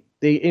 but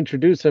they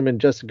introduced him in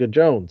Jessica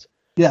Jones.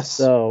 Yes.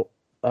 So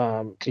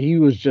he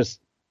was just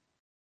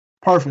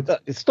perfect.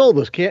 It stole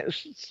the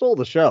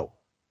show.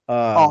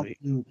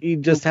 He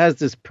just has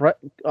this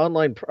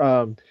online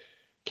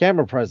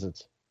camera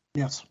presence.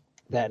 Yes.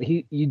 That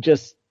you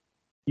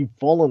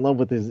fall in love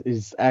with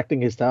his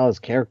acting, his style, his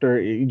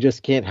character. You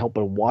just can't help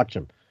but watch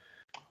him.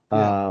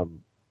 Yeah.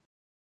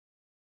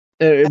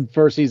 In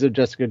first season of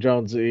Jessica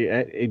Jones,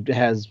 it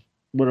has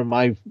one of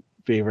my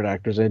favorite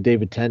actors, and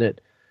David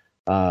Tennant,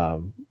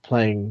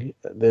 playing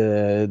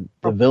the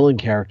villain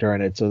character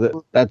in it.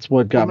 So that's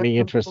what got me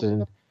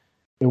interested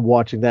in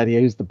watching that. He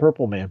was the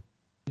Purple Man.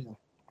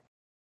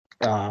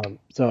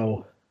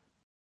 So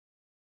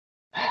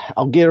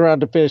I'll get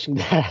around to finishing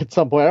that at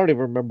some point. I don't even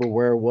remember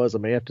where it was. I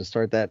may have to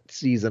start that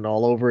season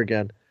all over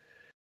again.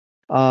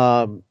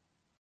 But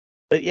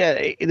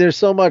yeah, there's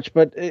so much.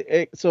 But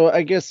so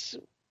I guess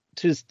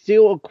to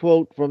steal a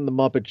quote from the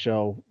Muppet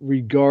Show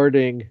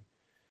regarding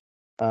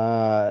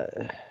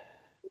Iron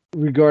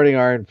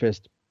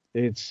Fist,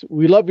 it's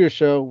 "We love your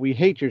show, we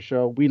hate your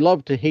show, we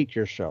love to hate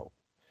your show."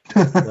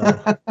 So,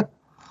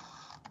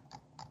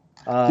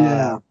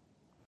 yeah.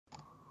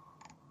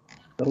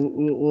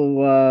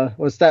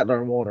 Well, Statler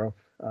and Waldorf,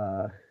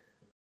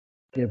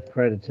 give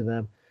credit to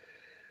them.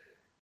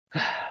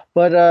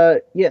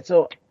 But yeah,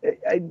 so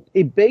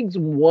it begs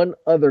one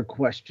other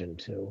question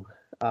too.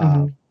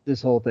 This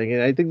whole thing,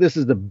 and I think this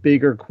is the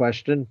bigger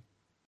question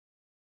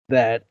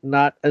that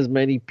not as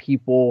many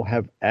people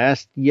have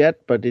asked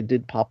yet, but it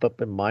did pop up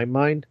in my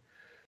mind.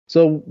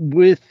 So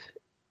with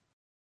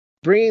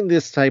bringing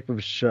this type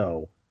of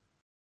show,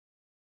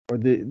 or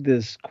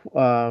this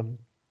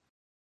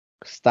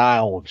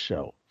style of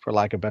show, for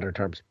lack of better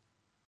terms,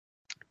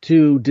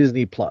 to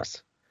Disney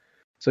Plus,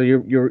 so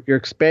you're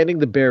expanding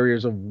the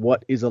barriers of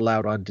what is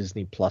allowed on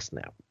Disney Plus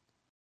now.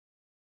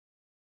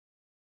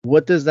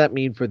 What does that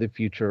mean for the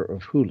future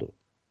of Hulu?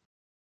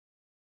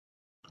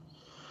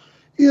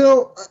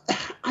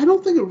 I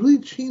don't think it really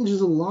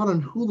changes a lot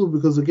on Hulu,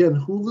 because again,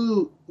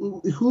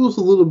 Hulu's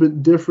a little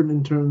bit different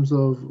in terms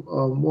of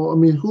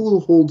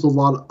Hulu holds a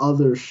lot of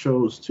other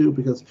shows too,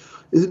 because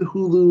isn't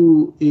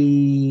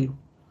Hulu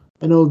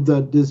I know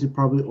that Disney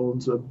probably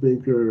owns a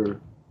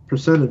bigger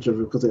percentage of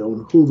it because they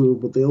own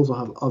Hulu, but they also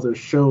have other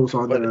shows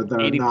on there that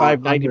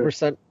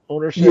 85-90%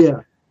 ownership.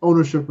 Yeah,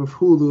 ownership of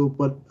Hulu,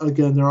 but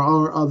again, there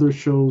are other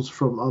shows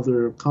from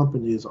other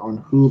companies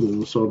on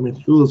Hulu. So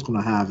Hulu's going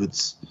to have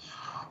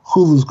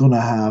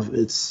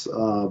its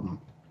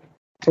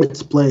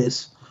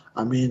place.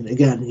 I mean,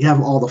 again, you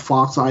have all the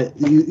Fox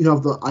you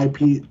have the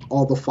IP,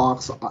 all the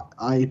Fox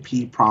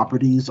IP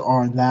properties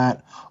on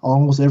that.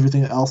 Almost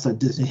everything else that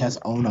Disney has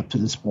owned up to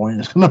this point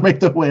is going to make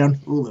their way on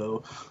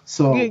Hulu.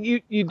 So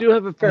You do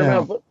have a fair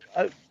amount,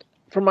 but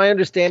from my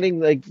understanding,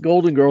 like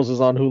Golden Girls is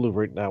on Hulu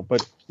right now,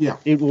 but yeah,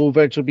 it will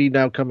eventually be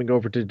now coming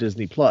over to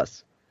Disney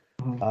Plus.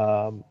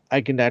 Mm-hmm.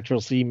 I can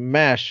naturally see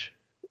MASH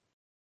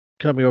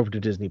coming over to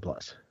Disney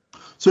Plus.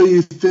 So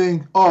you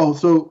think? Oh,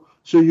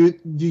 do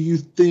you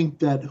think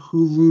that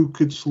Hulu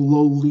could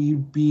slowly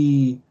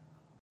be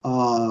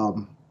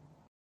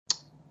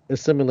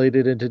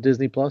assimilated into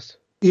Disney Plus?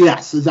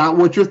 Yes, is that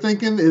what you're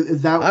thinking?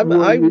 Is that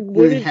where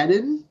you're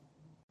headed?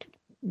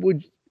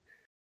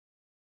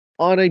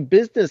 On a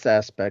business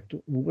aspect,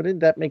 wouldn't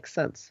that make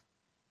sense?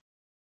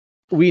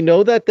 We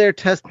know that they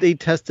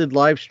tested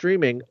live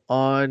streaming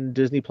on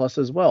Disney Plus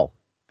as well.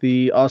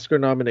 The Oscar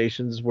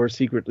nominations were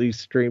secretly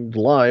streamed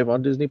live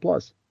on Disney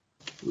Plus.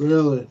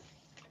 Really?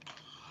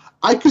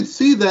 I could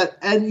see that,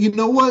 and you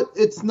know what?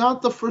 It's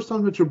not the first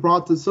time that you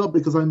brought this up,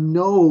 because I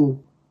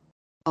know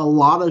a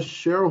lot of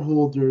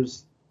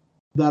shareholders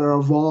that are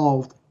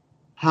involved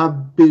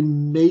have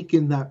been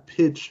making that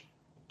pitch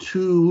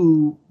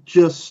to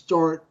just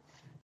start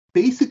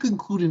basically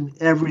including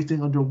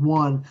everything under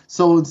one.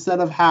 So instead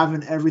of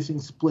having everything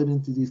split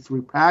into these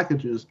three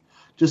packages,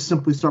 just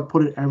simply start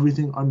putting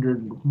everything under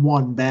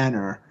one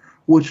banner,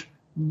 which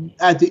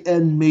at the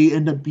end may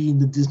end up being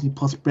the Disney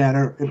Plus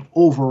banner and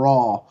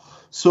overall.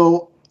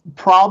 So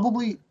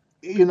probably,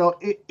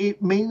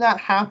 it may not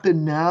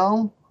happen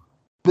now,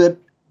 but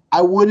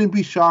I wouldn't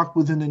be shocked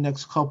within the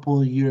next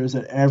couple of years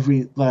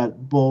that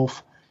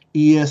both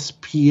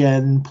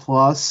ESPN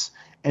Plus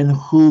and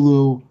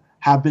Hulu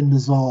have been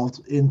dissolved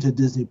into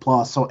Disney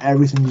Plus. So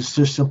everything is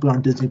just simply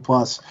on Disney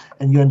Plus,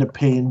 and you end up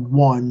paying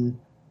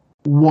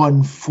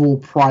one full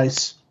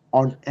price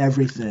on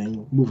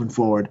everything moving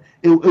forward.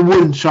 It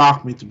wouldn't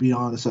shock me, to be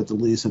honest, at the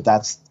least, if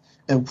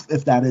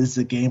that is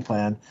the game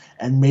plan.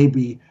 And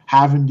maybe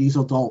having these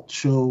adult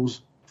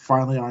shows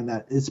finally on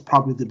that is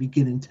probably the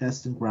beginning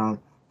testing ground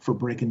for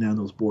breaking down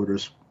those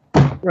borders.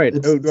 Right.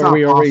 Are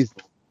we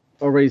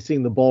already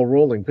seeing the ball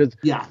rolling? Because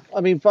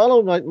I mean,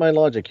 follow my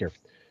logic here.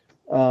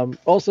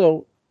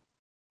 Also,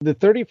 the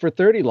 30 for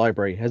 30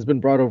 library has been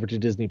brought over to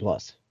Disney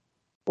Plus,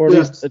 or at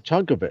least a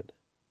chunk of it.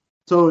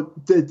 So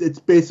it's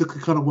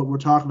basically kind of what we're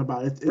talking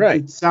about.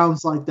 It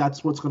sounds like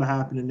that's what's going to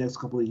happen in the next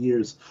couple of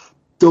years.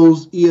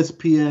 Those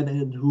ESPN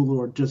and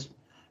Hulu are just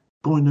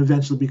going to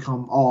eventually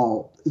become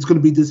it's going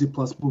to be Disney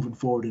Plus moving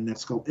forward in the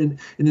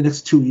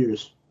next 2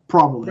 years.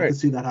 Probably. Right. I can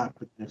see that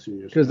happen in the next few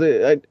years. Because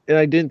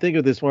I didn't think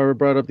of this when I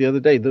brought it up the other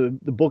day. The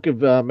Book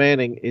of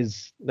Manning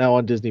is now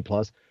on Disney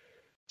Plus.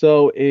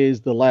 So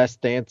is the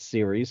Last Dance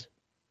series.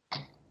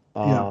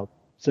 So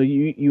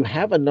you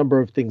have a number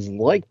of things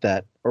like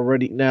that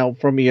already now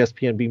from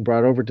ESPN being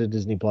brought over to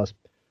Disney Plus.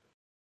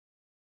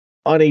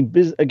 On a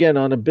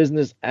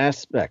business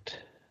aspect,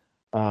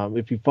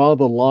 if you follow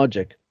the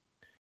logic,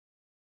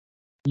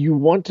 you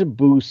want to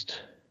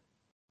boost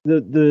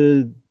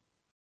the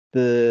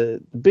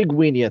big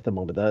weenie at the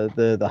moment.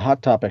 The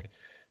hot topic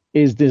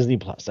is Disney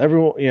Plus.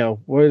 Everyone,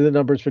 what are the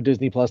numbers for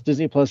Disney Plus?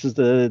 Disney Plus is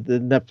the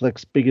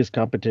Netflix biggest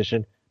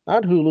competition.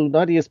 Not Hulu,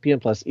 not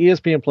ESPN Plus.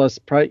 ESPN Plus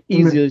probably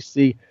easily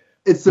see.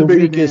 It's the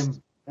biggest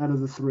name out of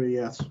the three,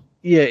 yes.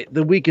 Yeah,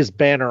 the weakest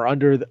banner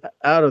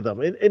out of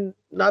them. And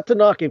not to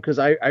knock it, because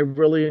I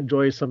really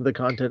enjoy some of the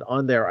content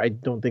on there. I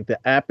don't think the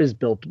app is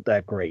built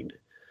that great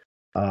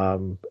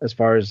as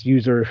far as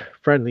user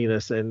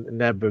friendliness and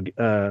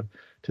to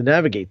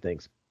navigate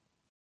things.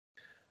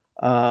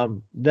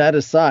 That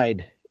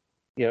aside,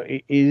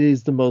 it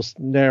is the most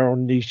narrow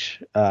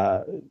niche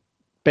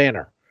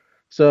banner.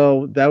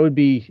 So that would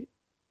be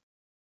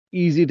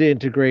easy to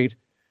integrate.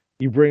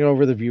 You bring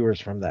over the viewers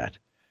from that.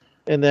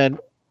 And then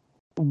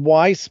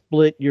why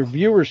split your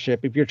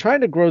viewership if you're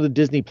trying to grow the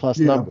Disney Plus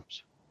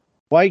numbers?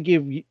 Why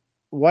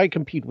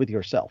compete with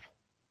yourself?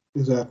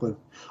 Exactly.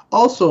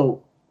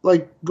 Also,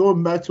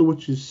 going back to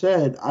what you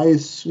said, I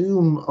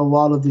assume a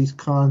lot of these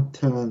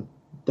content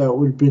that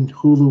would have been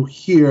Hulu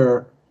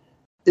here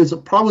is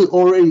probably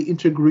already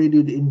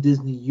integrated in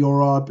Disney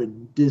Europe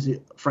and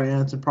Disney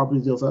France and probably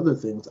those other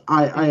things.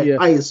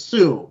 I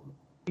assume.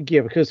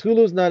 Yeah, because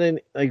Hulu's not in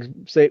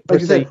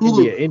Hulu,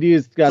 India.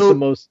 India's got the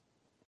most.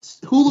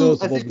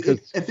 Hulu, I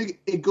think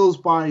it goes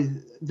by.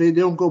 They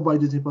don't go by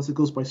Disney Plus. It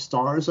goes by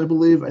Stars, I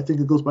believe. I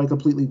think it goes by a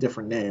completely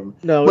different name.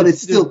 No, but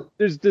it's still.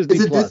 There's Disney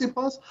Plus. Is it Disney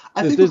Plus?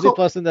 There's Disney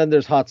Plus, and then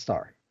there's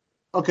Hotstar.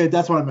 Okay,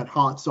 that's what I meant.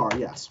 Hotstar,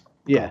 yes.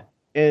 Yeah,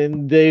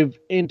 and they've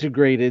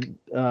integrated.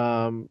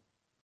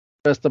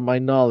 Best of my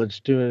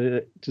knowledge,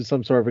 to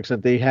some sort of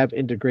extent, they have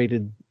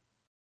integrated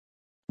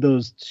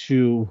those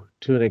two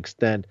to an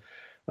extent.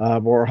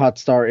 Or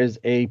Hotstar is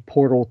a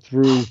portal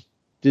through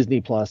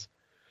Disney Plus.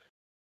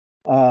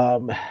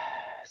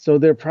 So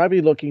they're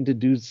probably looking to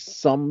do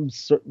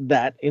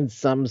that in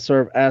some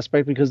sort of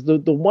aspect, because the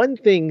one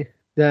thing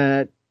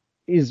that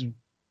is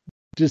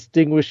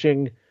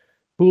distinguishing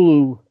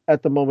Hulu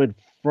at the moment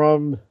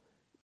from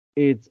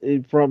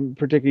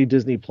particularly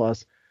Disney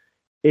Plus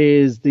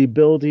is the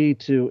ability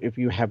to, if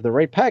you have the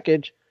right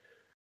package,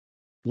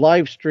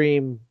 live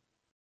stream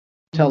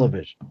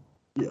television.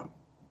 Yeah.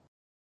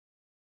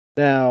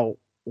 Now,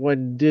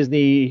 when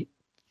Disney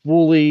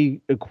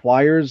fully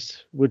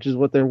acquires, which is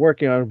what they're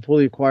working on,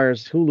 fully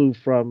acquires Hulu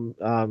from,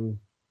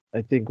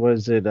 I think,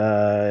 was it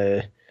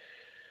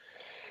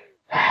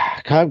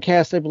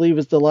Comcast, I believe,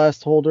 is the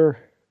last holder.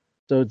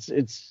 So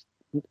it's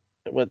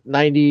what,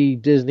 90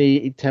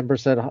 Disney,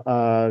 10%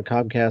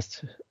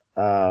 Comcast,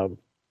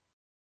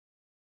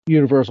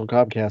 Universal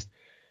Comcast.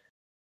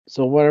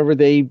 So whenever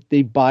they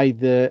buy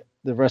the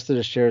rest of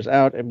the shares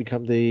out and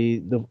become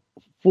the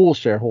full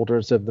shareholder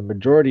instead of the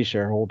majority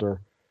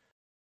shareholder,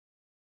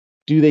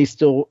 do they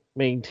still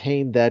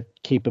maintain that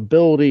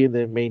capability and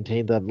then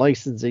maintain that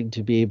licensing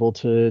to be able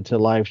to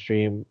live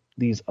stream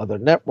these other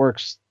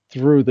networks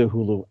through the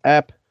Hulu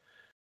app?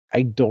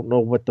 I don't know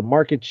what the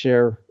market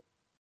share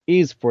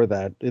is for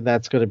that, and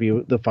that's going to be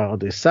the final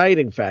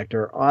deciding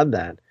factor on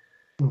that.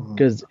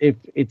 Because if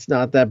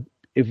not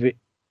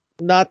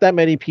that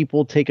many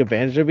people take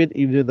advantage of it,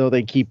 even though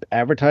they keep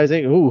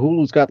advertising,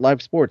 Hulu's got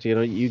live sports.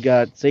 You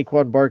got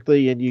Saquon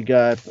Barkley and you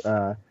got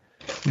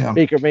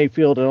Baker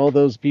Mayfield and all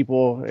those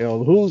people.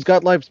 Hulu's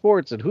got live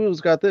sports and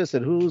Hulu's got this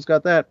and Hulu's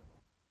got that.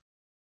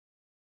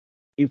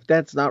 If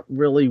that's not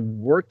really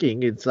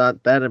working, it's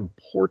not that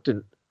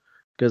important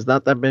because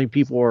not that many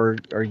people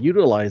are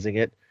utilizing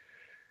it.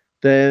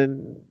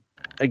 Then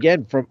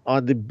again, from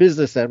on the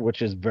business end,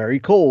 which is very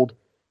cold,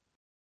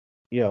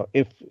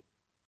 if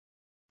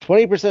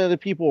 20% of the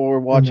people are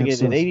watching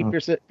it and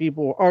 80%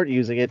 people aren't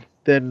using it,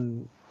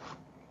 then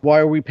why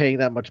are we paying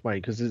that much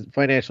money? Because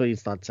financially,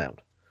 it's not sound.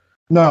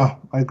 No,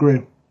 I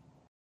agree.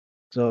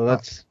 So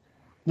that's...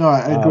 No,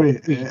 I agree.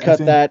 We can cut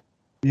that.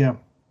 Yeah.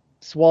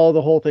 Swallow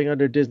the whole thing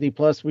under Disney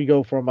Plus. We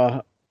go from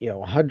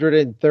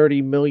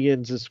 130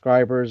 million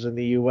subscribers in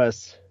the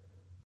U.S.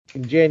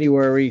 in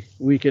January.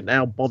 We can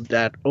now bump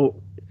that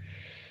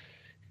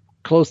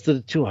close to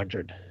the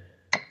 200.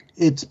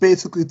 It's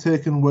basically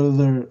taken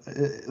whether,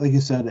 like you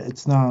said,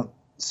 it's not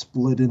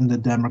split in the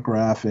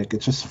demographic.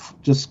 It's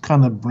just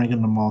kind of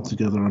bringing them all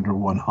together under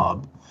one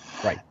hub.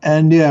 Right.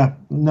 And yeah,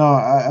 no,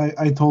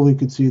 I totally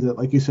could see that.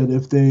 Like you said,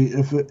 if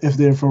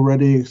they've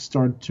already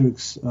started to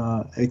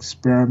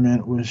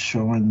experiment with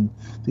showing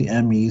the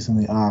Emmys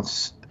and the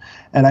Oscars,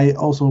 and I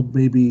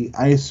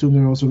assume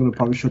they're also going to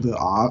probably show the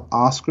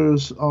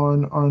Oscars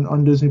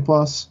on Disney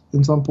Plus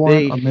at some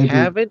point. They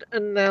haven't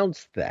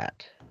announced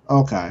that.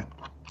 Okay.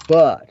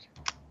 But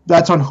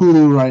that's on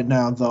Hulu right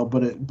now, though.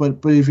 But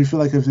if you feel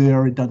like if they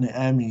already done the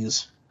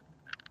Emmys,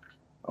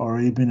 or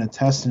already been a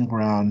testing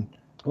ground,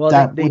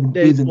 that wouldn't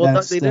be the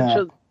next step. Didn't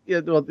show,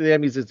 the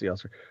Emmys is the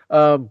Oscar.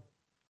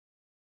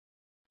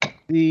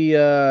 The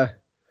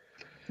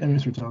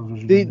Emmys for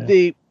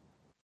television.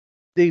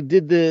 They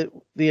did the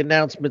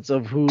announcements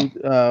of who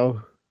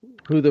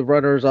the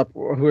runners up,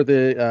 or who are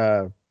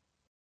the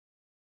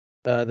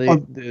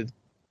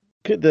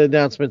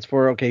announcements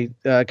for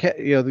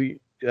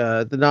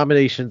the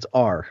nominations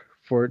are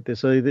for this.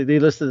 So they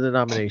listed the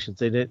nominations.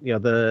 They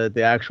didn't,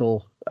 the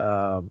actual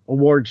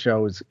award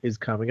show is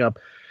coming up,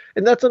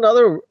 and that's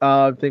another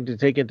thing to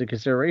take into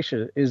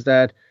consideration is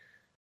that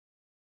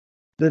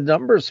the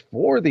numbers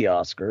for the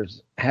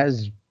Oscars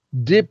has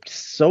dipped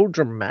so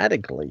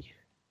dramatically.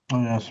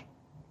 Oh yes.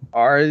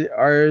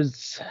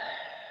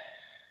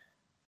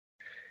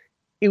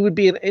 It would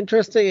be an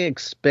interesting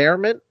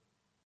experiment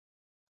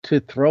to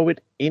throw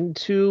it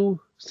into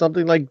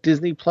something like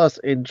Disney Plus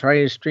and try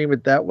and stream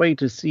it that way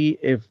to see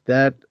if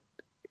that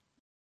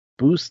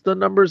boosts the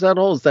numbers at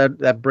all. Does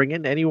that bring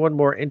in anyone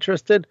more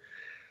interested?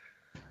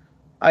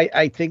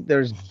 I think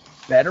there's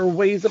better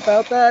ways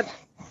about that.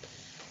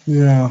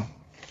 Yeah.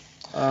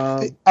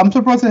 I'm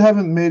surprised they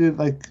haven't made it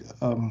like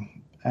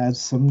add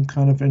some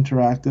kind of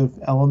interactive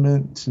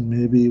element to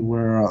maybe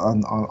where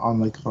on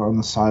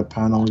the side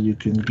panel you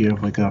can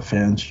give like a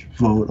fan's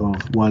vote of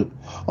what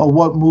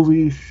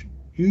movie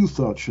you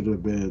thought should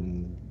have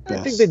been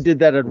best. I think they did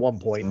that at one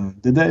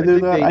point. Did they do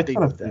that? I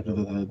kind of figured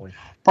that.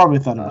 Probably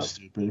thought it was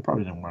stupid. It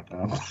probably didn't work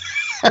out.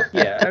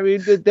 Yeah, I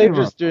mean they're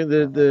just doing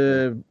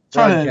the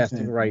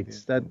broadcasting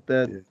rights. That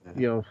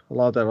a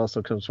lot of that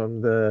also comes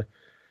from the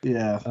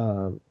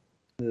the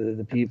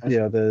people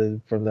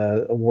from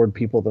the award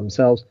people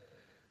themselves.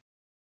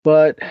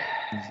 But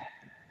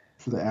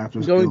for the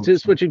actors,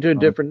 switching to a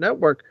different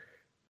network,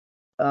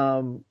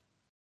 NBC,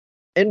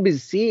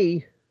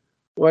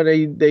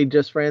 when they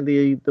just ran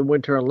the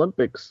Winter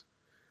Olympics,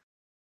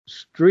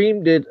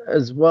 streamed it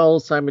as well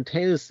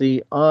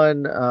simultaneously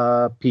on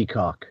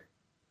Peacock.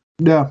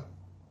 Yeah.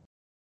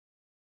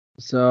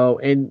 So,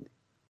 and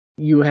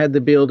you had the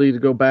ability to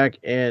go back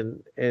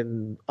and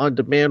on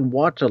demand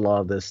watch a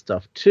lot of this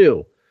stuff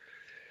too.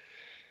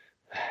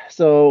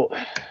 So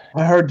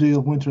I heard the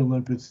Winter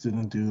Olympics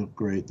didn't do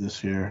great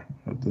this year.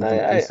 I think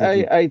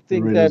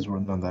the ratings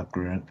weren't that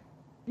great.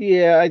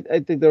 Yeah, I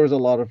think there was a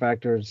lot of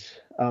factors,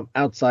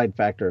 outside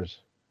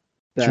factors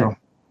that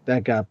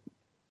got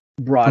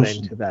brought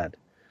into that.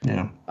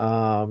 Yeah.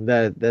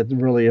 That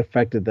really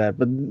affected that.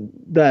 But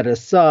that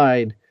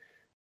aside,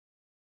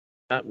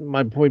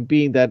 my point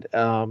being that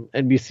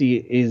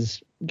NBC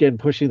is again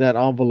pushing that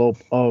envelope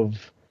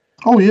of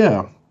Oh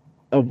yeah,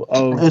 of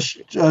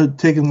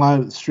taking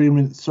live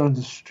streaming, starting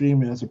to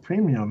stream it as a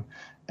premium,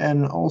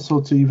 and also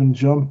to even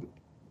jump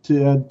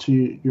to add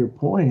to your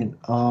point,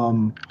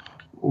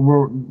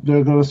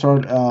 they're going to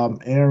start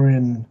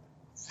airing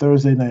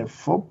Thursday Night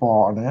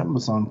Football on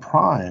Amazon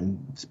Prime.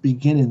 It's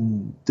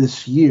beginning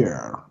this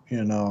year,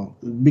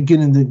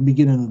 beginning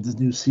of this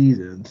new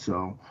season.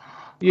 So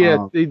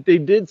yeah, they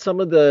did some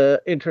of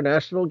the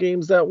international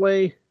games that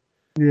way.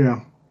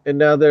 Yeah. And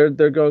now they're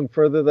going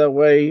further that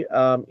way.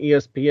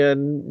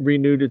 ESPN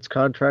renewed its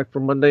contract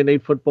for Monday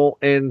Night Football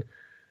and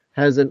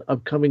has an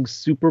upcoming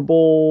Super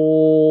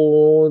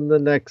Bowl in the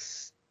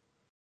next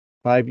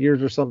 5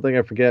 years or something.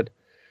 I forget.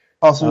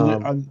 Also,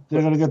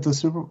 they're going to get the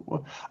Super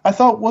Bowl. I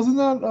thought, wasn't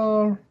that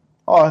the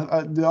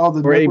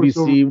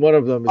ABC, one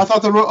of them. I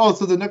thought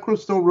so the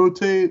networks don't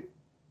rotate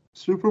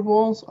Super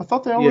Bowls? I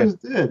thought they always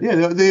did.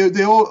 Yeah,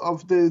 they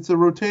all, it's a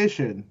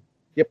rotation.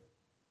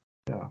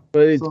 Yeah,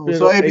 but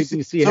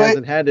ABC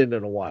hasn't had it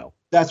in a while.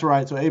 That's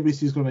right. So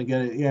ABC is going to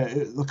get it. Yeah,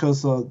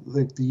 because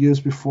like the years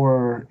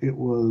before it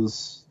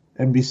was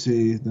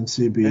NBC, then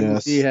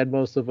CBS. NBC had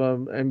most of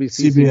them.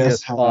 NBC,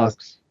 CBS,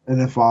 Fox, and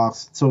then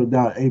Fox. So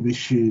now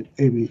ABC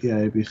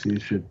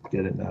should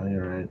get it now.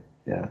 You're right.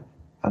 Yeah,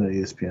 on the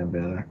ESPN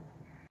banner.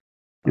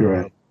 You're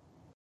right.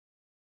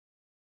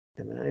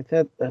 And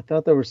I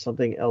thought there was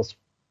something else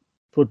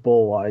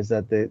football wise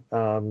that they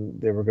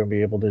were going to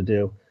be able to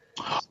do.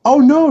 Oh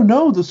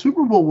no! The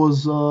Super Bowl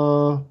was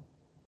under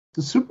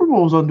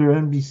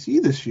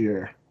NBC this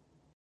year.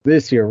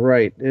 This year,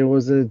 right? It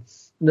was.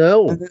 It's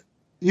no.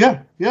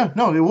 Yeah.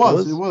 No, it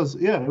was. It was.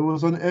 Yeah, it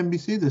was on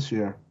NBC this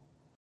year.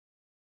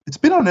 It's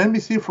been on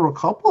NBC for a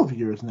couple of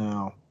years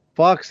now.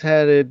 Fox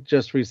had it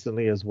just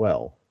recently as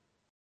well.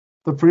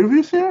 The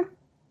previous year?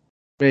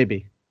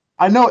 Maybe.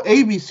 I know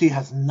ABC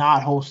has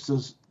not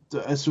hosted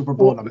a Super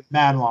Bowl in a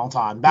mad long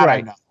time. That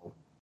right. I know.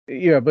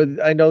 Yeah, but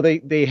I know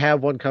they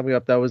have one coming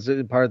up that was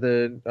part of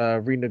the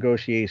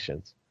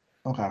renegotiations.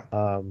 Okay.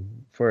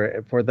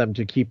 For them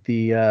to keep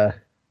the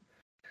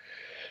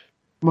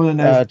Monday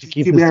night to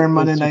keep airing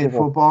Monday Night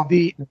Football.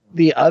 The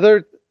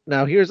other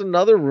now here's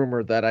another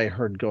rumor that I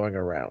heard going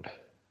around.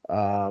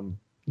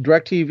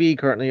 DirecTV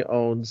currently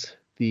owns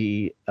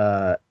the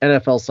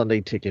NFL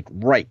Sunday Ticket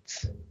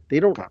rights. They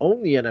don't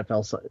own the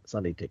NFL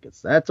Sunday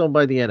Tickets. That's owned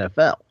by the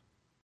NFL.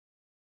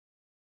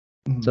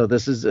 So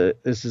this is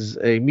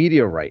a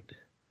media right.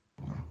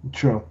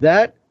 True.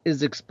 That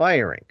is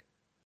expiring.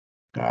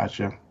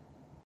 Gotcha.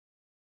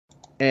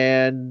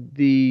 And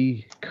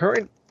the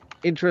current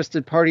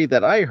interested party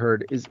that I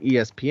heard is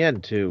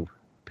ESPN to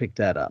pick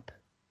that up.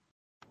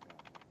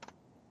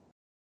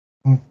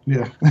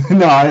 Yeah.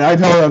 No, I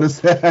don't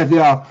understand.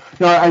 Yeah.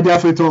 No, I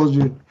definitely told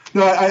you.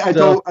 No, I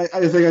think I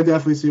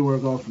definitely see where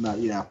we're going from that.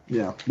 Yeah,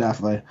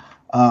 definitely.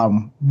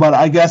 But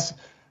I guess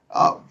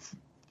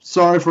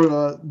sorry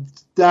for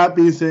that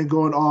being said,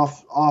 going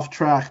off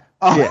track.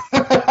 Yeah.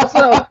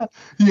 So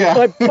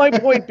yeah. My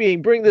point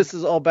being, bring this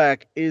all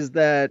back, is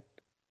that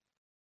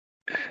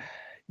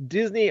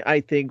Disney,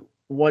 I think,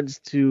 wants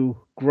to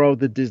grow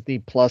the Disney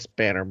Plus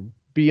banner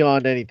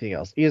beyond anything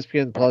else.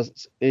 ESPN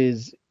Plus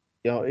is,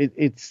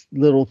 it's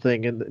little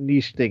thing and the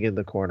niche thing in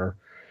the corner.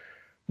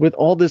 With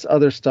all this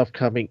other stuff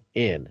coming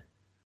in,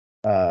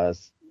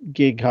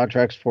 gig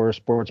contracts for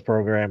sports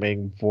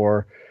programming,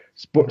 for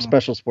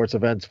special sports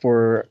events,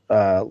 for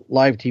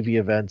live TV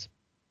events.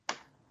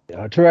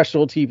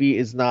 Terrestrial TV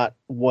is not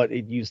what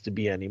it used to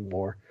be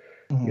anymore.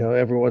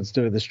 Everyone's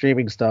doing the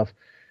streaming stuff.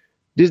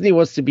 Disney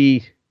wants to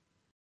be,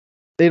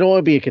 they don't want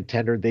to be a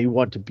contender. They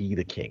want to be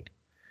the king.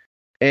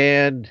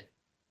 And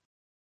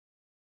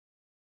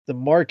the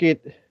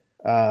market,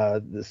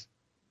 this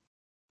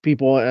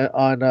people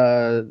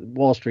on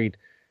Wall Street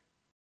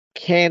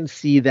can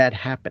see that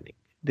happening.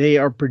 They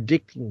are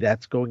predicting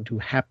that's going to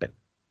happen.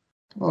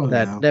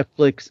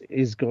 Netflix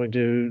is going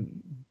to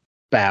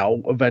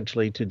bow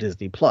eventually to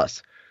Disney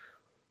Plus.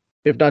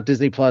 If not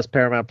Disney Plus,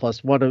 Paramount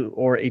Plus,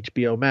 or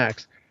HBO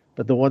Max.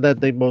 But the one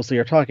that they mostly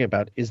are talking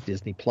about is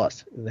Disney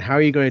Plus. And how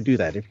are you going to do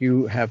that? If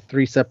you have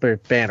 3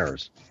 separate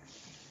banners,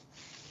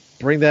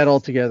 bring that all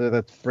together.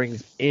 That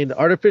brings in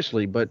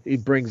artificially, but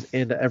it brings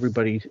in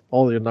everybody,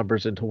 all your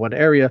numbers into one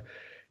area.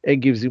 It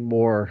gives you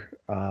more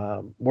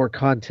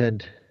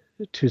content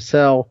to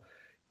sell.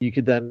 You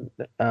could then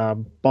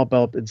bump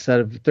up, instead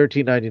of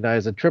 $13.99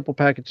 as a triple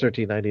package,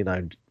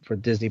 $13.99 for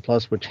Disney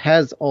Plus, which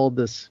has all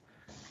this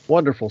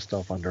wonderful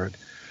stuff under it.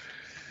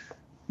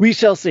 We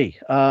shall see.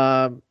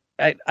 I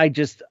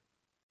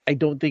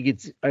don't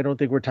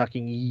think we're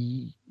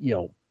talking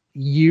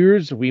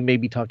years. We may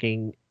be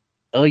talking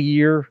a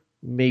year,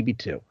 maybe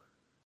 2,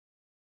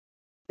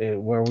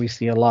 where we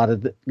see a lot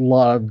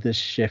of this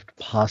shift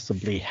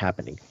possibly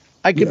happening.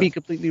 I could be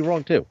completely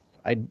wrong too.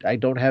 I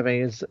don't have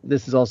any.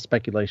 This is all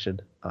speculation.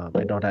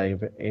 I don't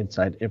have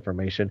inside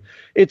information.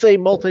 It's a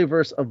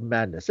multiverse of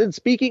madness. And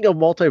speaking of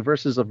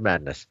multiverses of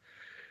madness,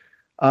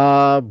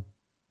 I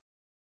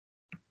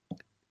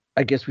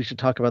I guess we should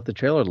talk about the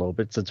trailer a little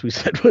bit since we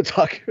said we're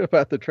talking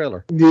about the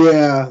trailer.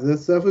 Yeah,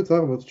 let's definitely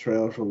talk about the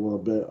trailer for a little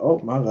bit. Oh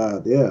my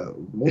god, yeah,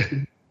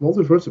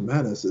 Multiverse of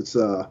Madness. It's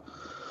oh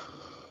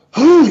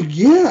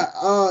yeah,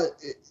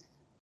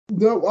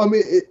 no, I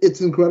mean it's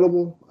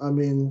incredible. I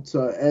mean,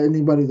 so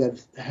anybody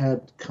that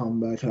had come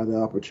back had the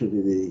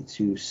opportunity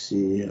to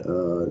see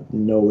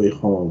No Way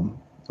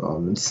Home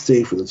and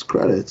stay for its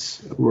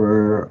credits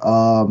were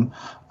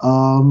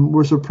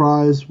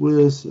surprised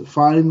with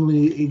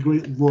finally a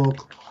great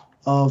look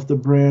of the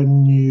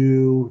brand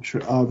new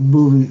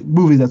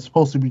movie that's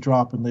supposed to be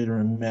dropping later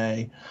in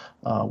May.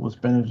 Was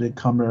Benedict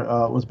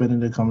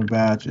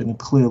Cumberbatch and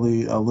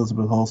clearly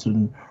Elizabeth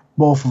Olsen,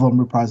 both of them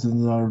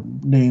reprising their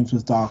names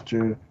as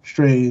Doctor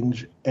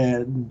Strange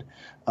and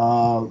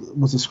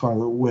was the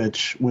Scarlet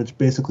Witch, which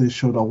basically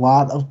showed a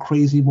lot of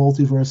crazy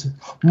multiple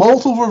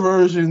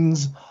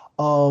versions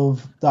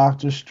of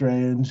Doctor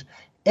Strange.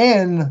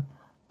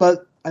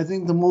 But I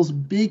think the most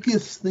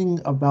biggest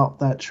thing about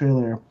that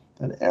trailer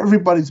that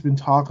everybody's been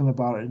talking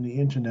about in the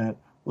internet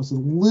was a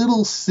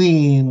little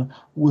scene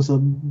with a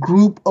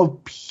group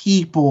of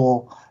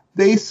people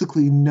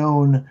basically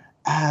known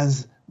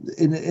as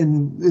in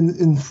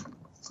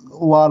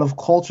a lot of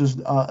cultures,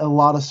 a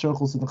lot of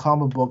circles in the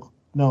comic book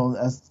known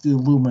as the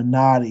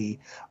Illuminati,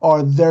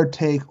 or their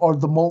take, or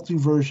the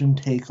multiversion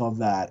take of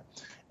that.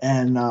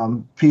 And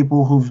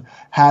people who've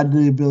had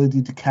the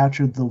ability to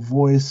capture the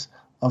voice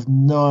of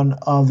none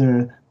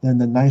other than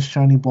the nice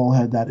shiny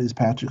bullhead that is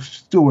Patrick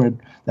Stewart,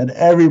 that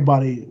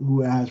everybody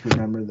who has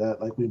remembered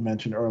that, like we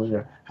mentioned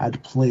earlier,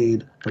 had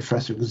played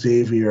Professor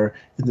Xavier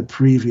in the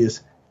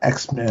previous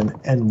X-Men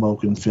and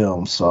Logan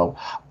films. So,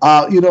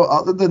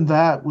 other than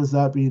that, with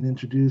that being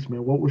introduced,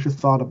 man, what was your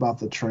thought about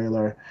the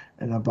trailer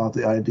and about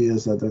the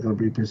ideas that they're going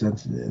to be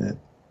presented in it?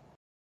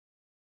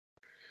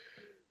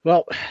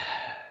 Well,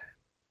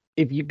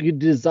 if you could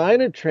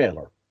design a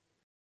trailer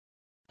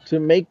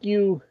to make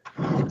you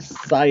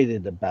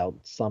excited about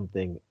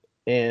something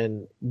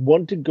and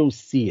want to go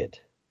see it,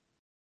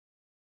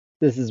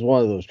 this is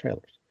one of those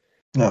trailers.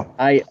 No.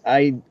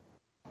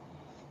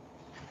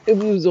 It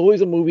was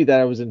always a movie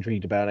that I was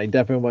intrigued about. I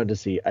definitely wanted to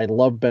see. I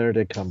love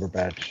Benedict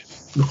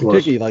Cumberbatch,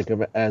 particularly like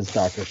him as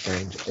Doctor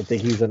Strange. I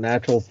think he's a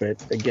natural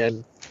fit.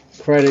 Again,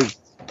 credit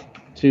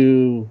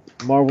to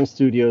Marvel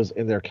Studios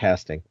and their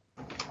casting.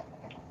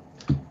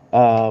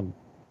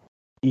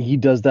 He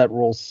does that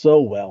role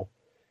so well.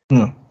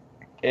 Yeah.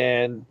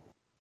 And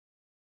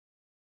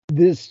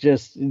this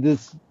is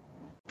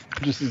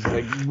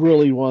like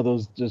really one of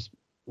those just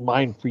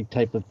mind freak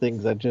type of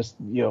things that just,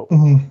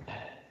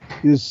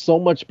 there's so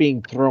much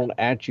being thrown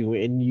at you,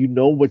 and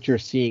what you're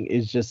seeing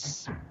is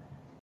just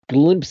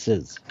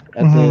glimpses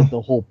at the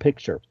whole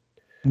picture.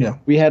 Yeah.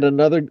 We had I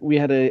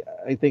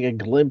think a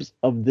glimpse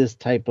of this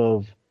type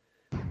of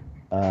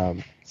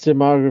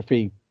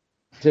cinematography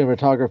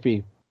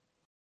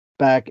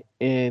back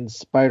in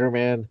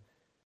Spider-Man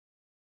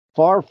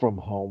Far From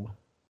Home,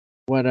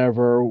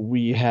 whenever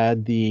we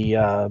had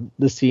the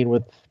scene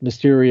with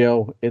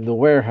Mysterio in the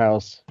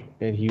warehouse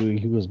and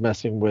he was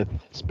messing with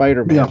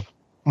Spider-Man. Yeah.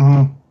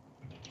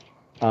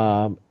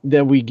 Mm-hmm.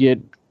 Then we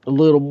get a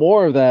little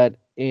more of that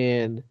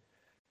in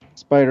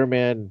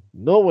Spider-Man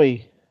No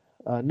Way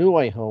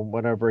Home,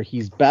 whenever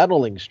he's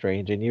battling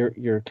Strange, and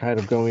you're kind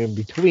of going in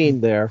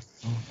between there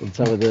in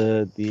some of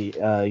the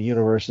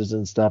universes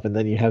and stuff, and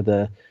then you have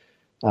the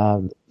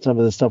some of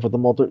the stuff with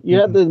the you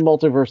had the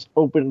multiverse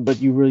open, but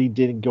you really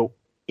didn't go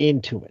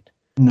into it.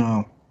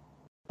 No.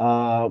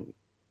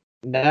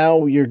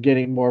 Now you're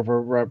getting more of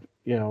a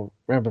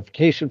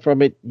ramification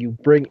from it. You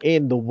bring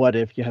in the what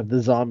if. You have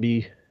the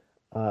zombie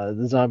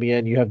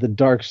end. You have the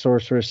Dark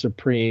Sorcerer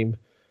Supreme,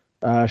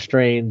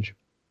 Strange.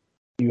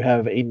 You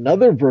have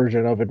another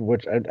version of it,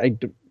 which I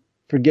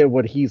forget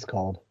what he's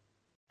called.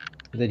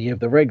 And then you have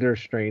the regular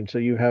Strange. So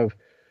you have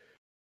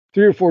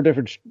 3 or 4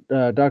 different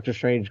Doctor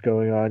Strange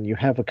going on. You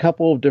have a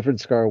couple of different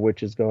Scar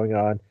Witches going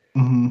on.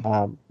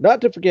 Mm-hmm. Not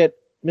to forget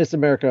Miss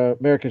America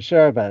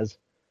Chavez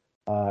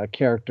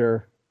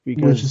character,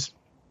 which is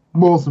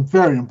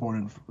very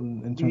important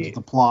in terms of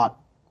the plot.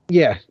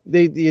 Yeah,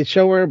 they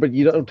show her, but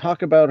you don't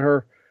talk about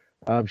her.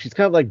 She's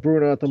kind of like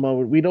Bruno at the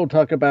moment. We don't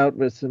talk about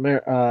Miss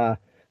America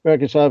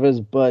Chavez,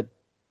 but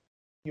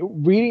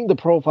reading the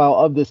profile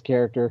of this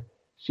character,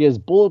 she has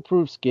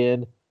bulletproof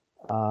skin.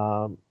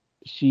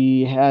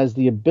 She has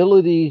the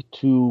ability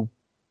to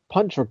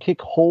punch or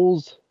kick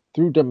holes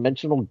through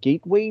dimensional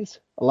gateways,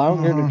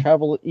 allowing her to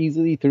travel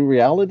easily through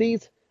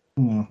realities.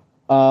 Mm.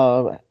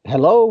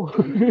 Hello?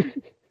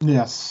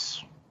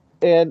 Yes.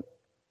 And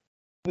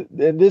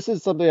this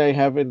is something I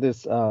have in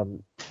this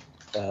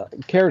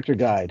character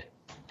guide,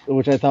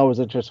 which I thought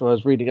was interesting when I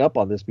was reading up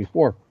on this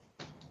before.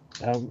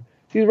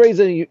 She's raised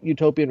in a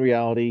utopian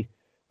reality.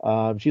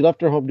 She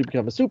left her home to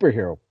become a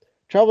superhero,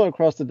 traveling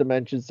across the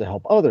dimensions to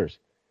help others.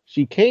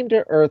 She came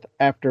to Earth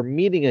after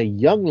meeting a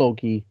young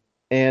Loki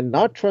and,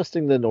 not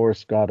trusting the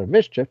Norse god of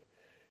mischief,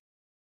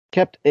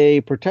 kept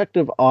a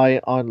protective eye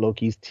on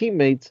Loki's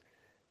teammates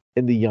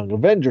in the Young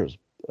Avengers.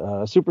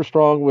 super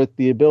strong with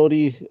the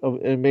ability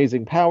of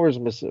amazing powers.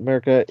 Miss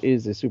America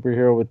is a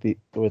superhero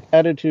with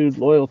attitude,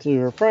 loyal to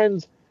her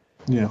friends,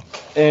 Yeah.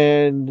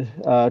 and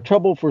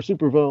trouble for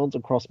supervillains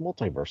across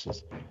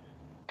multiverses.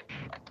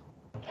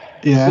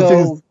 Yeah, I think So,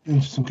 it's an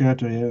interesting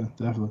character. Yeah,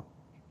 definitely.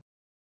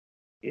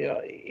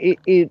 yeah,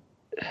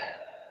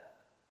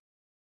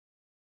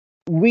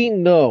 we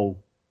know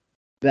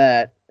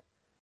that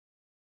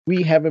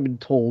we haven't been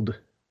told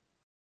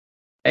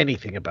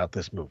anything about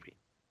this movie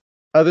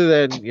other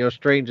than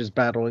Strange is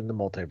battling the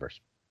multiverse.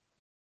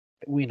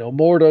 We know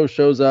Mordo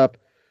shows up.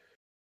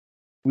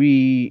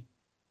 We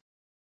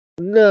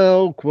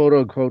know, quote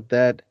unquote,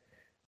 that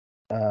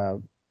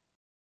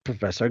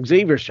Professor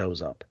Xavier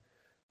shows up.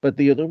 But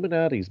the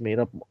Illuminati is made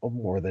up of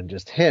more than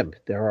just him.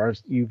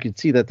 You can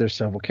see that there's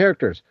several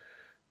characters.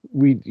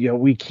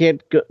 We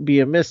can't be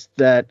amiss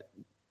that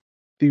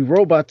the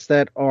robots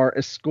that are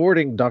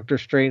escorting Doctor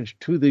Strange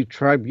to the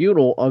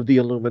tribunal of the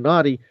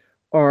Illuminati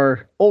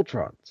are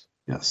Ultrons.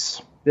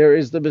 Yes. There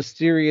is the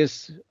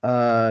mysterious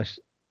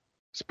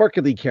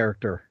sparkly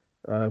character,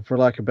 for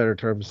lack of better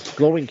terms,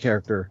 glowing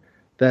character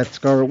that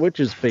Scarlet Witch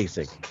is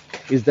facing.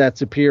 Is that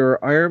Superior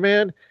Iron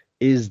Man?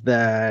 Is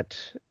that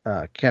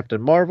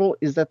Captain Marvel?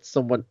 Is that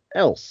someone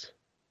else?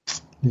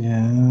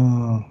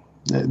 Yeah.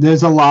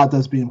 There's a lot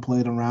that's being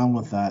played around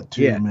with that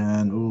too, Yeah.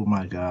 man. Oh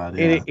my God.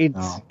 Yeah.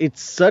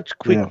 It's such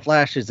quick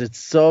flashes. It's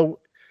so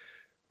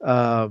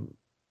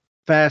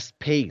fast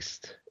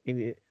paced,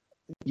 and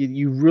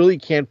you really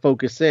can't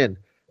focus in.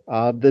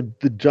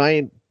 The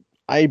giant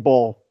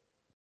eyeball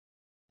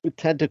with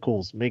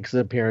tentacles makes an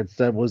appearance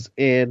that was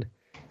in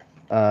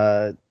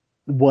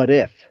What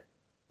If.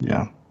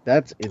 Yeah.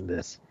 That's in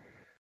this.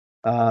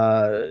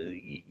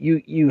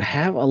 You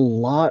have a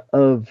lot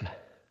of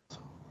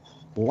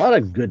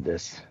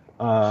goodness.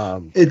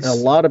 It's a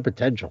lot of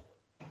potential.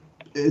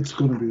 It's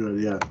going to be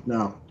good. Yeah.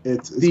 No,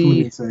 it's going to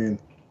be insane.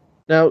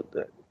 Now,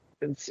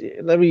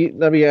 let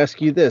me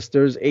ask you this: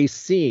 there's a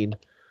scene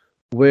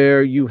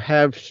where you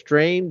have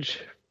Strange,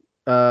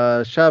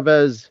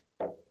 Chavez,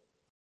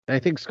 and I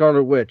think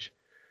Scarlet Witch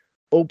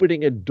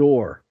opening a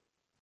door,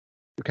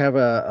 kind of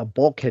a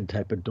bulkhead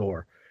type of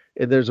door,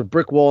 and there's a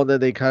brick wall, and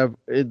then they kind of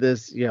in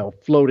this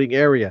floating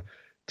area.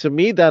 To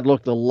me, that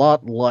looked a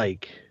lot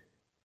like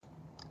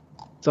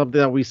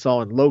something that we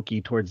saw in Loki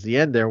towards the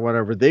end there,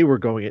 whenever they were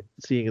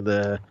seeing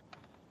the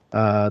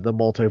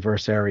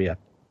multiverse area.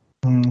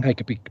 I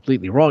could be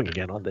completely wrong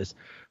again on this,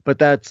 but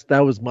that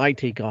was my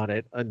take on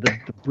it. And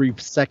the brief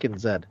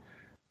seconds that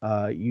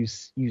you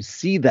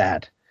see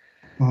that,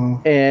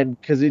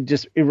 and because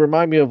it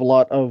reminded me of a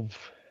lot of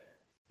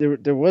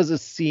there was a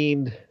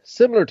scene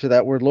similar to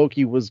that where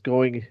Loki was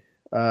going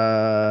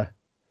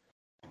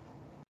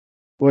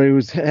where he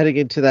was heading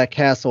into that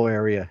castle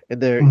area,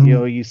 and there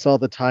you saw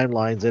the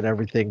timelines and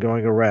everything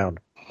going around,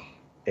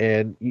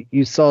 and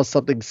you saw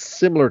something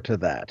similar to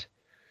that.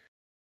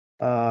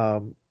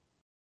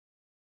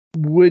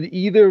 Would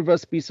either of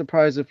us be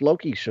surprised if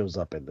Loki shows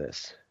up in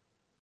this?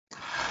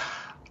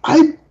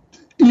 I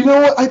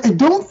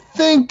don't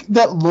think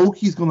that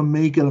Loki's going to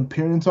make an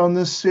appearance on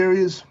this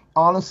series,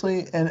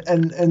 honestly. And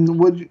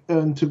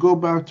to go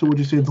back to what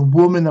you said, the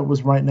woman that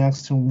was right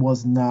next to him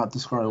was not the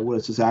Scarlet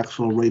Witch. It's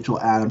actual Rachel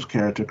Adams'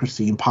 character,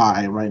 Christine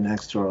Pye, right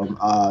next to him,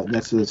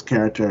 next to this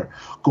character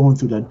going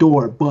through that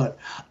door. But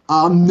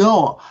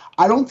no,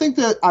 I don't think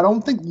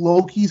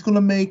Loki's going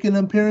to make an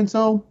appearance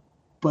though.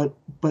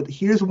 But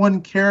here's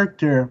one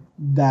character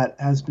that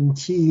has been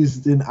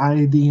teased in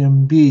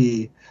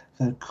IDMB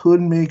that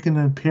could make an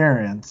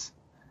appearance,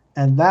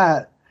 and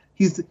that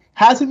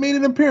hasn't made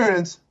an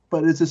appearance,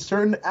 but it's a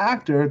certain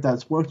actor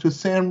that's worked with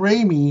Sam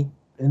Raimi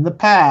in the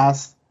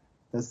past,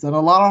 that's done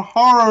a lot of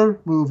horror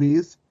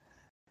movies,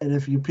 and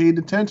if you paid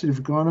attention, if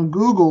you've gone on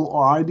Google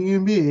or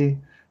IDMB,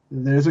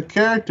 there's a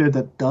character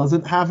that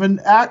doesn't have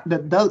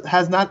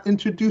has not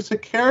introduced a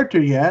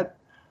character yet.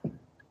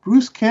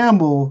 Bruce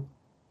Campbell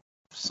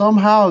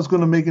somehow is going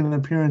to make an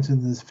appearance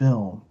in this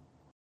film.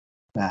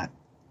 Matt.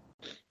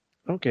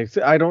 Okay,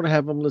 so I don't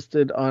have him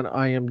listed on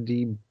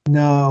IMDb.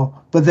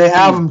 No, but they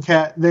have him.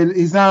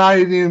 He's not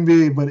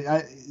IMDb,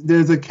 but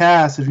there's a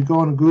cast. If you go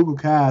on a Google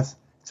cast,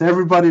 it's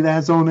everybody that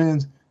has own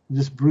ends.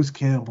 Just Bruce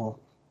Campbell.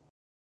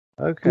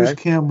 Okay. Bruce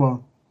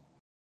Campbell.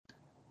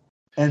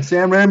 And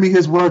Sam Raimi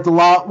has worked a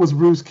lot with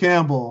Bruce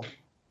Campbell.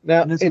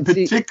 Now, there's a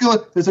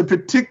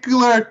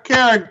particular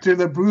character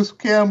that Bruce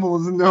Campbell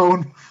is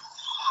known for.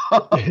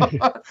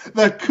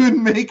 That could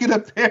make an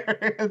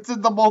appearance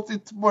in the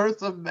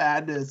Multiverse of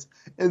Madness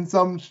in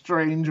some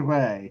strange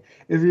way,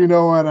 if you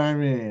know what I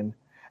mean.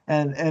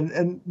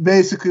 And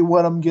basically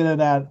what I'm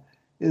getting at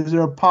is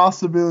there a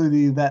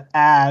possibility that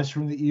Ash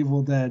from the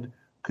Evil Dead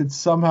could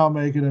somehow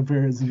make an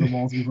appearance in the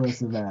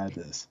Multiverse of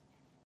Madness?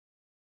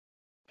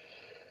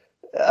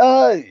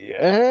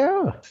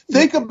 Yeah.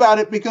 Think about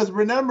it, because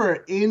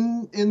remember,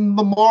 in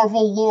the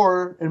Marvel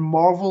lore and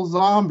Marvel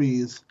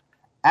Zombies,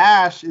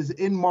 Ash is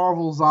in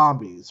Marvel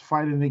Zombies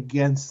fighting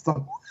against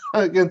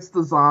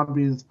the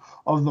zombies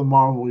of the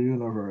Marvel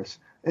universe.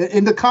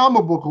 In the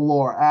comic book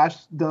lore, Ash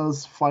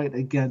does fight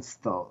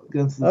against the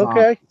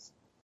zombies.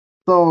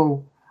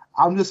 So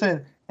I'm just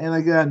saying, and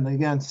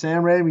again,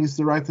 Sam Raimi's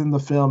directing the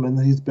film, and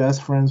he's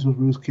best friends with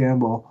Bruce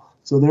Campbell.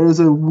 So there is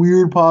a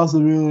weird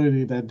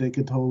possibility that they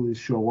could totally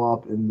show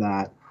up in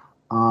that.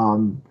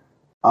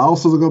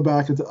 Also to go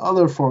back into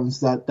other forms,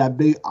 that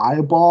big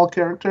eyeball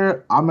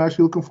character, I'm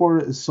actually looking forward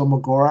to is Soma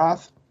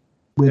Gorath,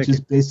 which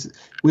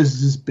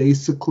is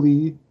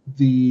basically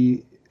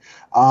the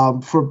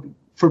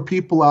for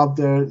people out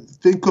there,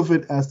 think of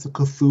it as the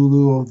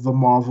Cthulhu of the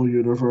Marvel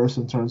universe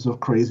in terms of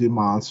crazy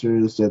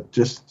monsters that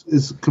just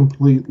is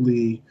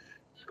completely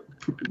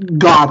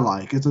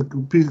godlike. It's a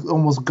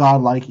almost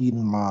godlike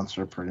eating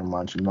monster, pretty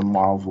much in the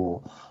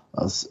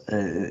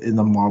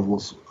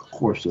Marvel's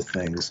course of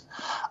things.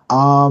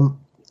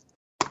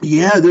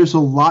 Yeah, there's a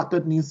lot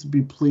that needs to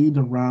be played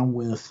around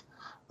with.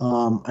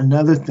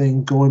 Another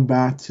thing, going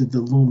back to the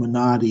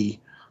Illuminati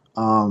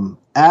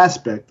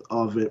aspect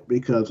of it,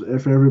 because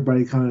if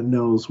everybody kind of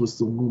knows what's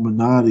the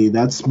Illuminati,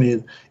 that's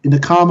made in the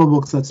comic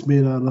books, that's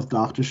made out of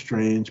Doctor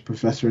Strange,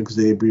 Professor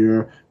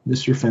Xavier,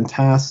 Mr.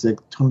 Fantastic,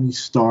 Tony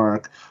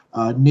Stark,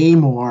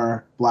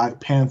 Namor, Black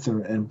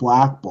Panther, and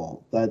Black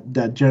Bolt.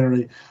 That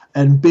generally,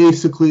 and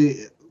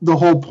basically the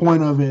whole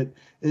point of it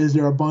is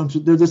they're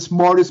the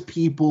smartest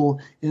people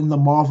in the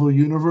Marvel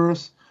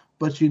universe.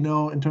 But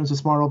in terms of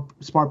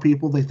smart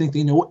people, they think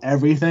they know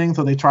everything,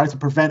 so they try to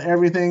prevent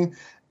everything,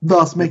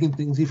 thus making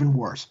things even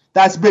worse.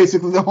 That's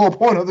basically the whole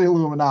point of the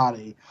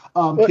Illuminati.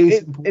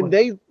 And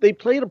they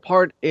played a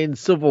part in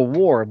Civil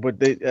War, but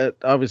they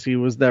obviously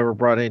was never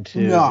brought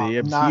into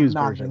the MCU's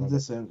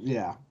version.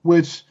 Yeah,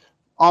 which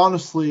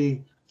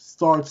honestly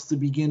starts the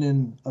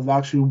beginning of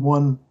actually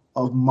one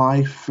of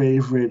my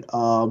favorite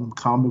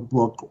comic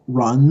book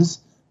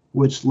runs,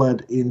 which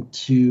led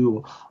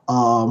into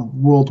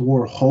World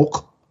War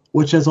Hulk,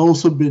 which has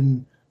also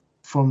been,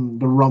 from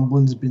the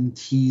rumblings, been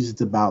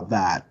teased about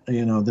that.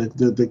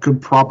 They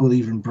could probably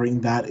even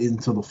bring that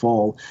into the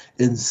fold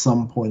in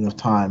some point of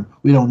time.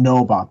 We don't know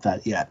about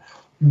that yet.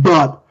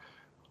 But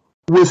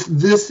with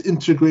this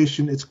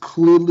integration, it's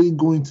clearly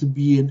going to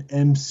be an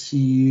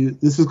MCU.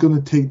 This is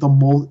going to take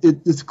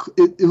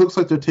it looks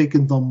like they're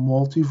taking the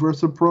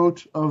multiverse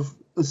approach of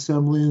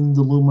assembling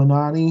the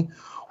Illuminati,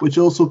 which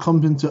also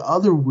comes into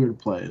other weird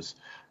plays.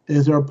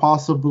 Is there a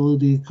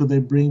possibility, could they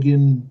bring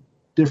in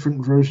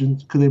different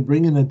versions? Could they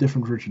bring in a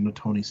different version of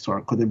Tony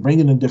Stark? Could they bring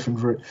in a different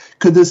version?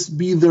 Could this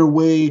be their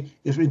way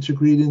of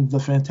integrating the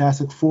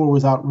Fantastic Four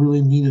without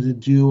really needing to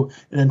do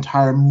an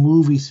entire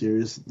movie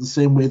series, the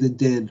same way they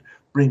did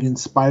bringing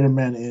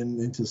Spider-Man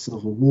into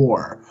Civil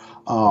War?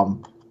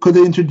 Could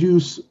they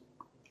introduce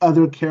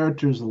other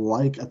characters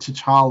like a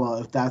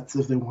T'Challa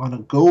if they want to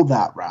go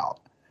that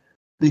route?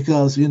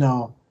 Because,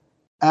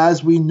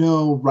 as we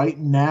know right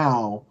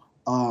now,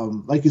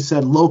 like you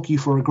said, Loki,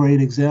 for a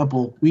great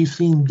example, we've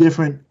seen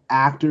different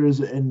actors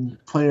and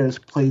players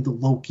play the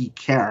Loki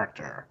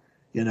character,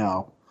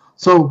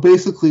 So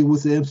basically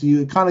with the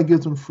MCU, it kind of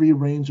gives them free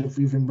range of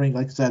even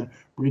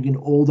bringing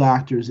old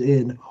actors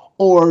in,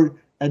 or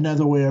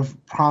another way of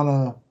trying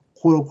to,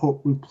 quote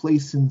unquote,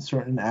 replacing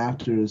certain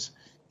actors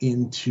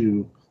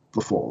into the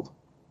fold.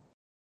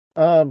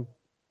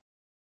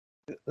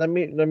 Let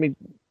me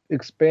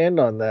expand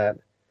on that.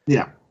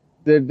 Yeah.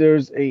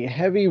 There's a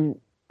heavy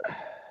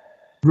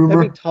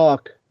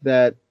talk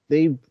that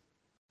they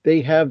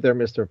have their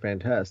Mr.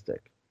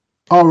 Fantastic.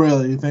 Oh,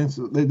 really? You think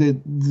so? They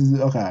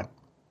okay.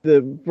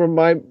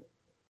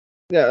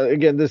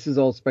 Again, this is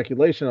all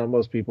speculation on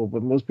most people,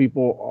 but most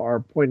people are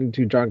pointing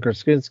to John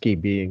Krasinski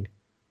being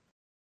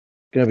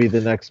going to be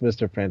the next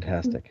Mr.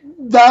 Fantastic.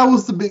 That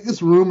was the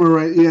biggest rumor,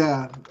 right?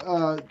 Yeah.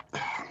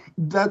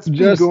 That's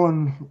been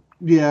going.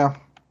 Yeah.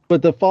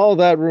 But to follow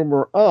that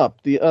rumor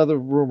up, the other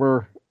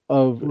rumor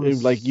of,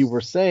 like you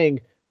were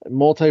saying,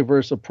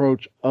 multiverse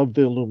approach of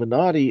the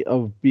Illuminati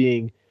of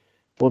being,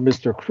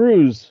 Mr.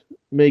 Cruz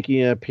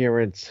making an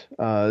appearance,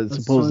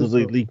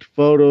 supposedly leaked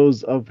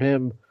photos of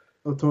him.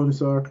 Of Tony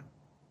Stark.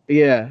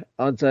 Yeah,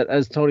 on set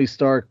as Tony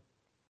Stark.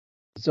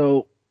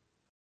 So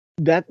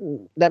that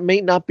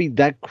may not be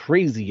that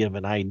crazy of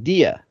an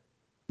idea.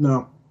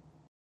 No.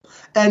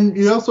 And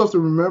you also have to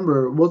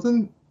remember,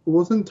 wasn't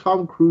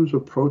Tom Cruise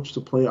approached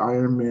to play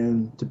Iron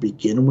Man to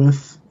begin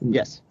with?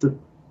 Yes.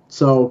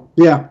 So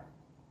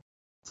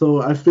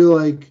I feel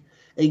like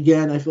the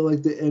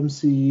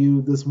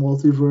MCU, this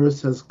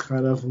multiverse, has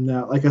kind of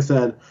now, like I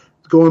said,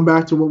 going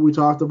back to what we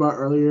talked about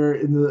earlier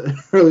in the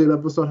earlier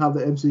episode, how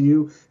the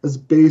MCU has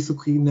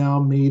basically now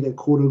made a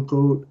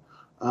quote-unquote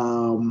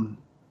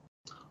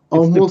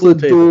almost a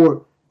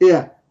door.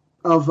 Yeah.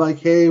 Of like,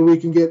 hey, we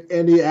can get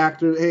any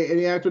actor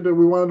that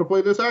we wanted to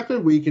play this actor,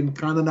 we can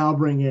kind of now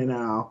bring in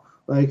now.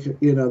 Like,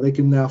 they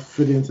can now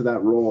fit into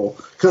that role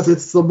because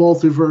it's the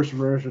multiverse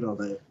version of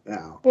it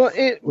now. Well,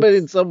 but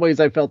in some ways,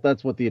 I felt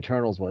that's what the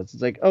Eternals was.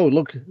 It's like, oh,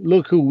 look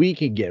who we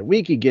can get.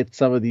 We could get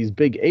some of these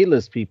big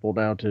A-list people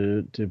now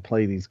to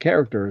play these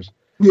characters.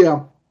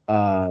 Yeah.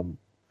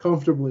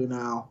 Comfortably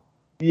now.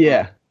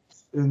 Yeah.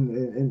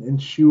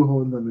 And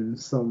shoehorn them in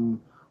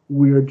some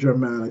weird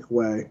dramatic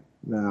way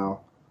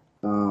now.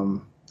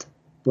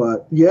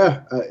 But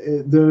yeah,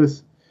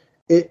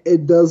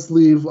 it does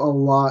leave a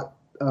lot.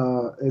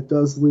 It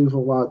does leave a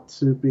lot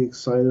to be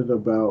excited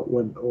about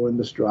when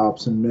this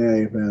drops in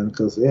May, man.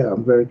 Because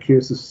I'm very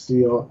curious to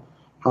see how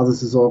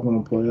this is all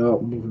going to play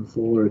out moving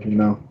forward.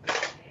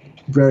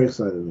 Very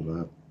excited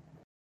about it.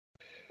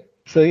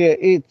 So yeah,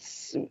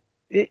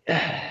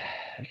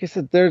 like I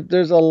said,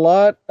 there's a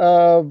lot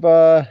of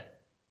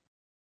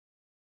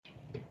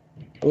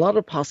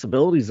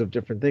possibilities of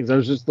different things. I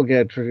was just looking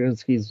at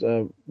Straczynski's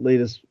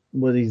latest,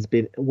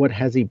 what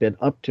has he been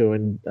up to,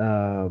 and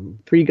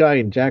Free Guy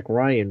and Jack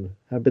Ryan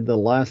have been the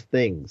last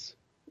things.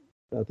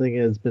 Nothing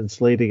has been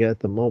slating at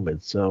the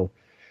moment. So,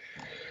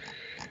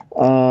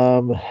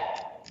 I'm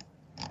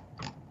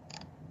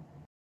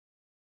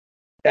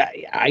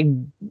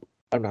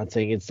not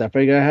saying it's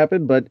definitely gonna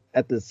happen, but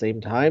at the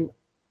same time,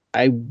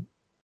 I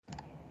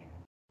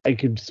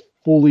could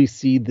fully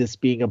see this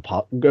being a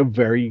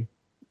very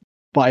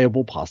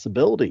viable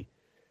possibility.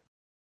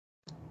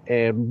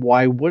 And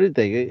why wouldn't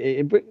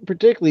they?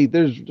 Particularly,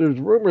 there's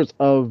rumors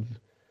of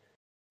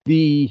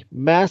the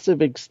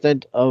massive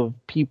extent of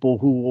people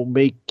who will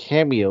make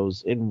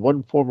cameos in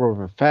one form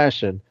or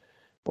fashion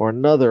or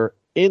another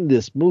in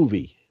this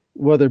movie,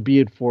 whether be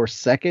it for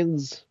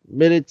seconds,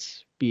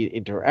 minutes, be it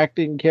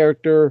interacting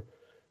character,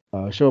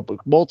 show up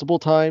multiple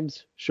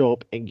times, show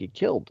up and get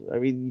killed. I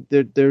mean,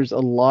 there's a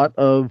lot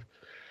of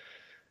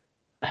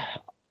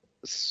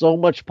so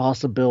much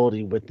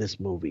possibility with this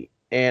movie.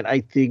 And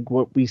I think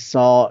what we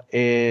saw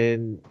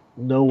in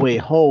No Way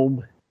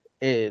Home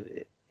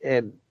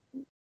and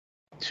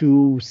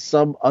to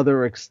some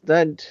other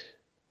extent,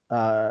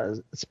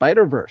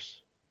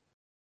 Spider-Verse.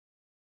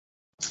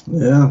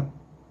 Yeah.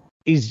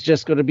 Is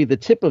just going to be the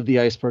tip of the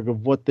iceberg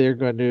of what they're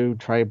going to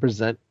try and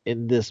present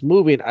in this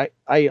movie. And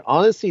I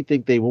honestly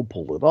think they will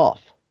pull it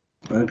off.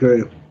 I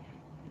agree.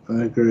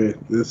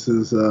 This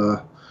is,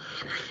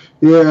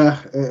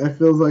 it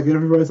feels like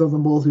everybody's on the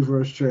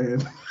multiverse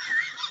train.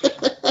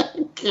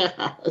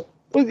 God.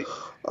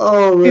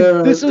 Oh,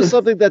 man. This was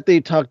something that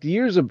they talked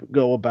years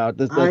ago about.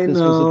 This was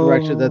the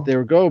direction that they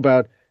were going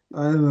about.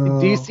 I know.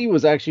 DC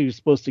was actually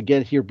supposed to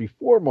get here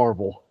before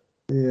Marvel.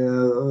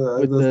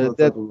 Yeah,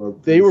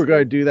 they were going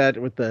to do that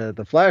with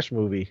the Flash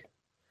movie.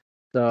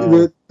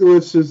 So it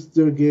was just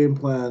their game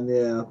plan,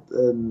 yeah.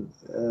 And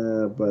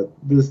but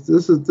this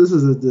is a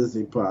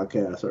Disney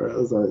podcast, or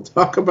as I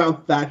talk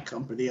about that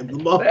company at the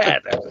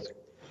moment.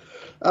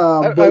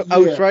 I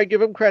was trying to give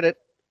them credit.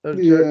 Trying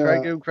to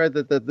give them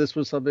credit that this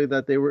was something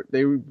that they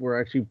were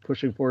actually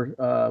pushing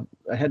for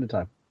ahead of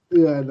time.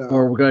 Yeah, I know.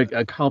 Or we're going to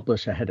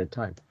accomplish ahead of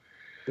time.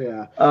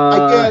 Yeah.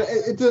 Again,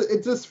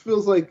 it just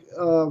feels like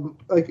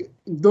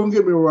don't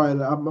get me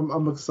wrong,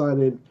 I'm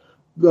excited.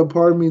 But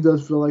part of me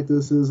does feel like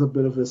this is a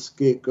bit of a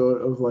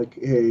scapegoat of like,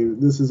 hey,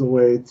 this is a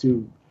way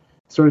to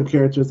certain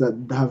characters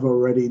that have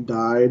already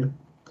died.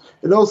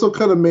 It also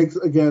kind of makes,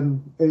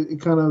 again,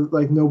 it kind of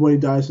like nobody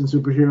dies in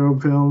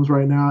superhero films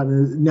right now,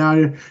 and now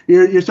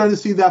you're starting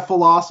to see that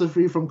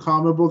philosophy from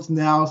comic books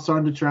now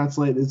starting to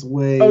translate its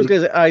way. I was going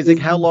to say, Isaac,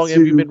 how long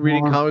have you been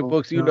reading comic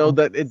books? You know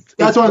that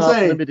that's what I'm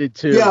saying. Limited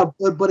to. Yeah,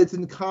 but it's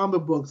in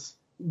comic books,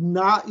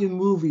 not in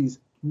movies.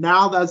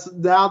 Now that's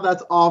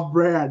off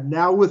brand.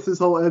 Now with this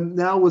whole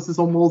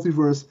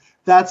multiverse,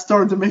 that's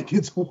starting to make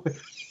its way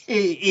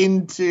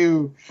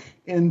into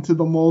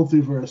the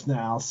multiverse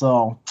now.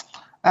 So.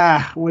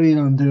 What are you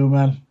gonna do,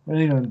 man? What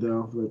are you gonna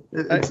do?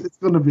 But it's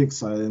gonna be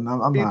exciting.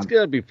 It's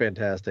gonna be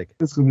fantastic.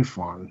 It's gonna be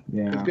fun.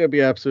 Yeah, it's gonna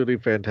be absolutely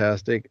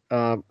fantastic.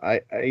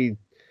 It's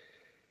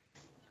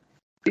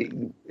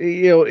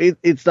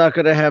not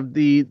gonna have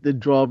the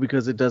draw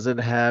because it doesn't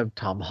have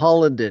Tom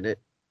Holland in it,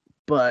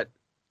 but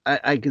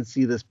I can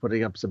see this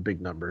putting up some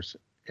big numbers,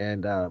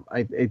 and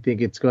I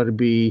think it's going to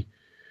be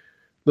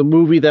the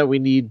movie that we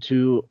need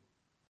to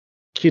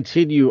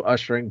continue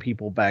ushering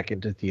people back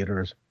into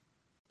theaters.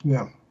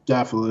 Yeah.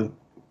 Definitely.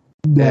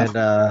 And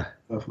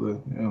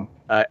definitely. Yeah.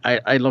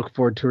 I look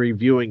forward to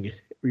reviewing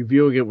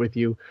it with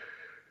you.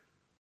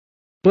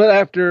 But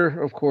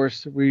after, of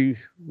course, we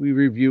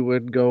review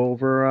and go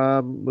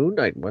over Moon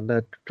Knight when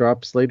that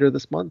drops later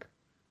this month.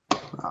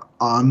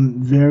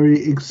 I'm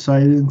very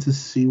excited to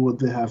see what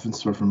they have in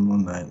store for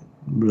Moon Knight.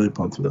 I'm really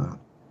pumped for that.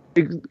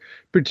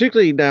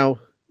 Particularly now,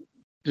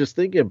 just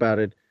thinking about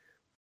it,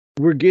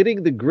 we're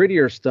getting the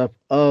grittier stuff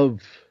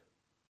of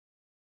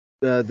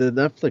the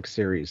Netflix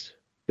series.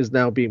 Is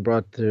now being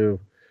brought to.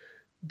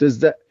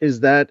 Is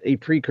that a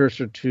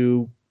precursor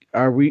to?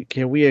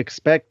 Can we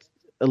expect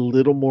a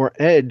little more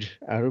edge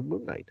out of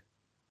Moon Knight?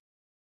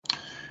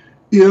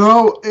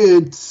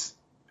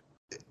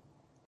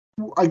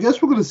 I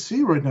guess we're going to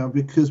see right now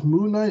because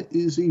Moon Knight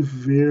is a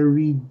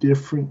very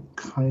different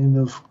kind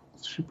of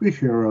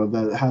superhero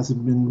that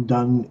hasn't been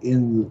done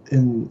in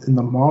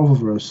the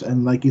Marvelverse,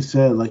 and like you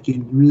said, like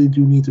you really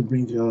do need to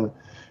bring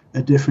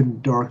a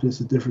different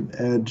darkness, a different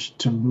edge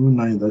to Moon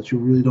Knight that you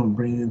really don't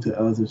bring into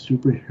other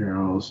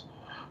superheroes.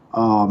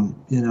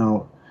 In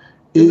all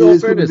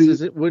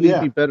fairness, would he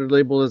be better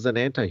labeled as an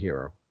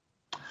anti-hero?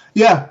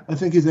 Yeah, I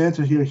think his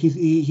answer here.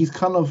 He's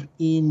kind of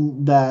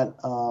in that.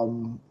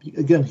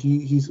 Again,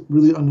 he's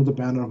really under the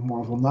banner of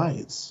Marvel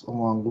Knights,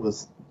 along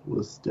with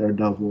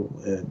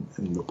Daredevil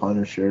and the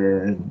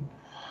Punisher and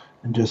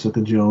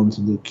Jessica Jones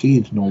and Luke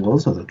Cage and all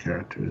those other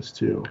characters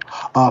too.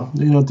 But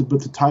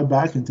to tie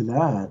back into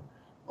that,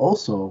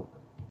 also,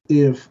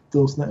 if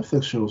those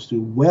Netflix shows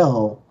do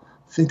well,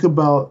 think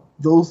about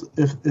those.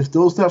 If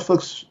those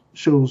Netflix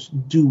shows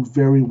do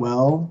very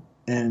well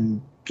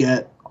and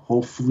get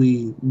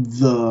hopefully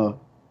the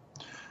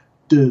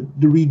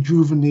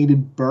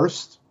rejuvenated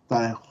burst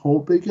that I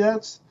hope it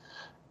gets,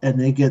 and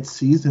they get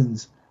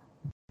seasons,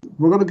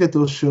 we're gonna get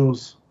those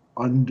shows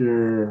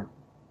under.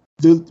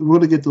 We're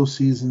gonna get those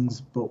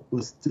seasons, but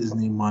with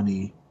Disney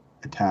money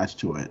attached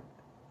to it,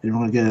 and we're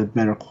gonna get a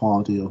better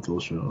quality of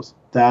those shows.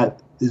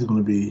 That is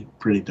gonna be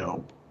pretty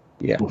dope.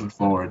 Yeah. Moving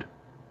forward,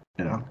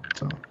 So,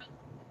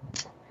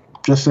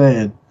 just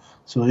saying.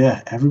 So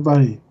yeah,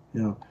 everybody,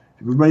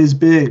 everybody's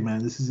big,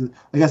 man. This is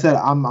like I said.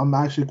 I'm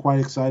actually quite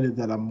excited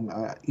that I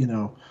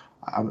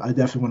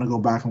definitely want to go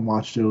back and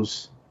watch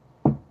those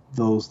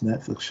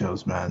Netflix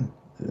shows, man.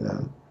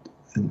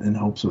 In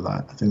hopes of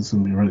that, I think it's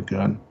gonna be really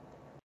good.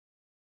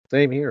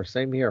 Same here.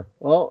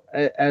 Well,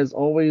 as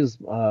always,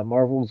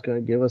 Marvel's going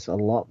to give us a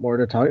lot more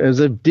to talk.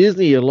 As if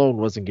Disney alone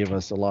wasn't giving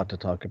us a lot to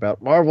talk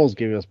about, Marvel's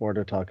giving us more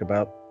to talk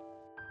about.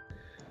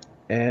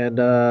 And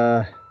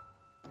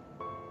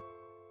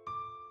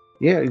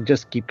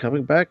just keep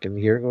coming back and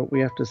hearing what we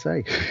have to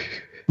say.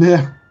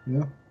 Yeah.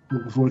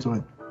 Looking forward to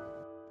it.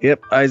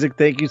 Yep, Isaac,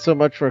 thank you so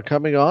much for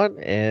coming on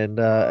and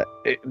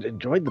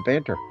enjoyed the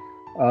banter.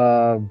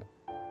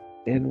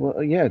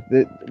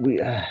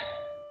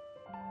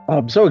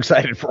 I'm so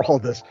excited for all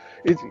this.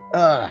 It's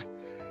gonna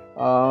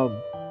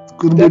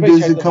be a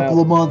busy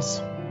couple of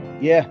months.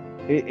 Yeah,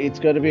 it's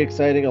gonna be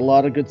exciting. A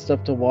lot of good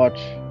stuff to watch,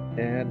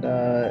 and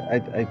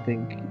I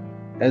think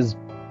as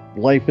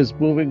life is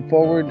moving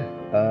forward,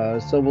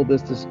 so will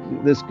this.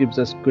 This gives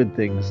us good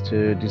things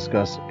to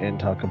discuss and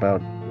talk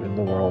about in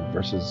the world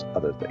versus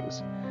other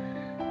things.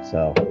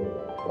 So,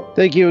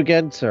 thank you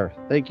again, sir.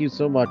 Thank you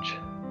so much.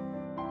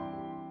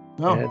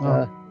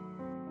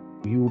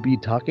 We will be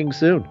talking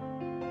soon.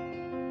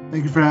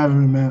 Thank you for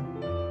having me, Matt.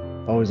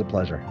 Always a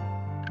pleasure.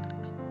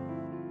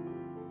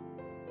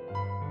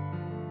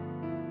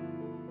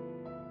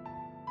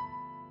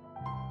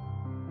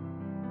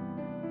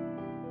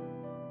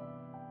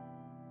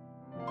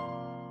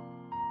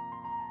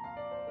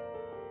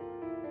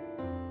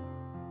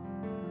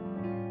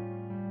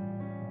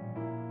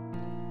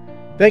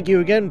 Thank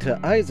you again to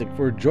Isaac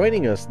for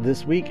joining us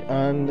this week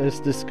on this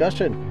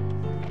discussion.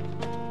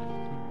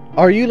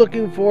 Are you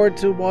looking forward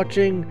to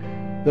watching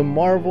the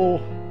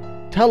Marvel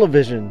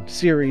television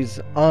series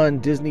on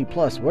Disney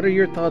Plus? What are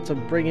your thoughts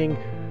on bringing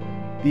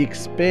the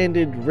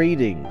expanded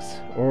ratings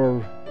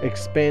or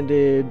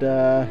expanded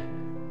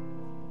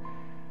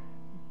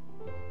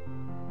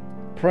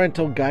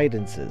parental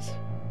guidances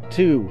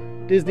to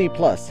Disney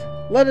Plus?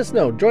 Let us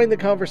know. Join the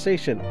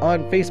conversation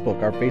on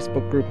Facebook. Our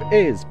Facebook group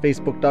is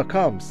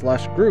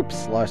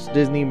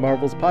facebook.com/groups/Disney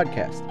Marvels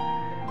Podcast.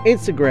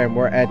 Instagram,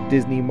 we're at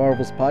Disney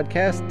Marvels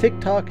Podcast.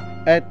 TikTok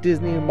at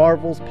Disney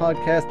Marvels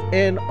Podcast,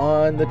 and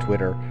on the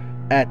Twitter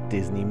at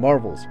Disney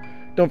Marvels.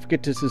 Don't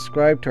forget to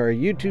subscribe to our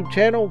YouTube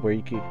channel where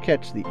you can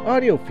catch the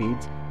audio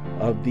feeds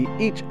of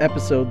each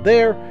episode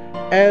there,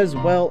 as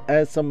well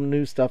as some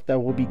new stuff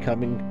that will be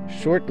coming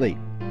shortly.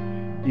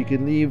 You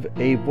can leave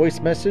a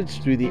voice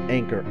message through the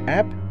Anchor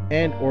app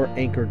and or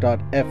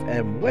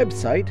Anchor.fm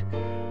website,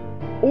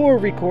 or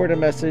record a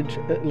message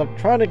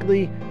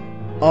electronically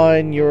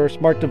on your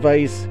smart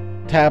device,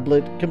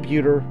 tablet,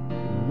 computer,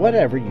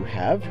 whatever you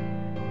have,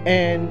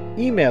 and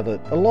email it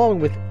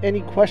along with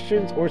any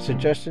questions or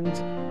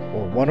suggestions,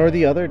 or one or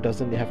the other,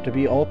 doesn't have to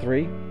be all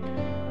three,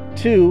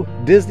 to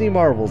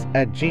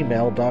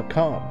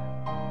disneymarvels@gmail.com.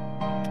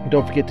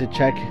 Don't forget to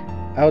check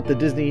out the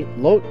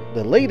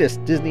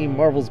latest Disney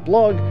Marvels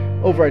blog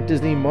over at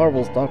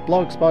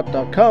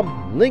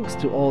disneymarvels.blogspot.com. Links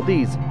to all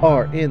these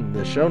are in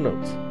the show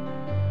notes.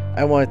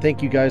 I want to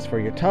thank you guys for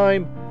your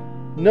time.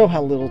 Know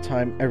how little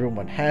time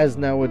everyone has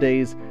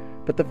nowadays,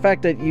 but the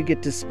fact that you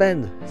get to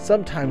spend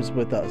some of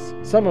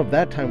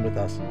that time with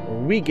us, or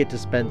we get to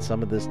spend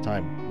some of this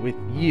time with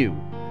you,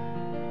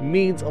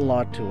 means a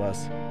lot to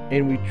us,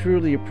 and we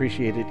truly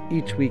appreciate it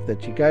each week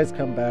that you guys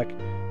come back.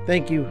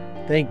 Thank you.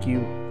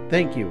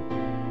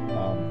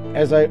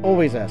 As I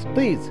always ask,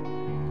 please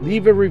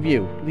leave a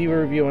review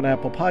on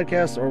Apple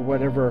Podcasts or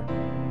whatever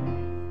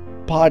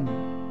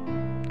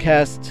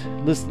podcast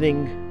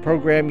listening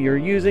program you're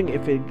using.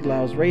 If it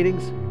allows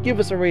ratings, give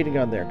us a rating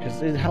on there,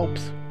 because it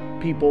helps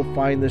people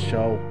find the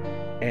show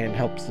and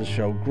helps the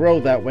show grow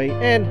that way,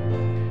 and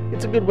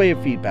it's a good way of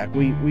feedback.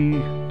 We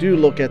do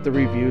look at the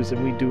reviews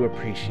and we do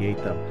appreciate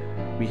them.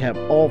 We have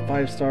all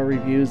 5-star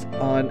reviews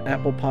on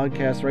Apple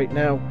Podcasts right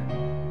now.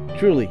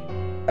 Truly,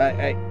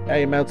 I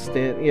am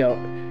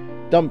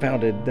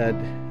dumbfounded that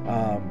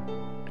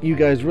you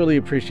guys really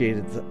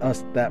appreciated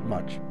us that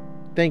much.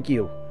 Thank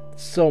you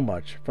so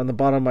much from the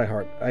bottom of my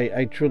heart.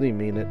 I truly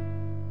mean it.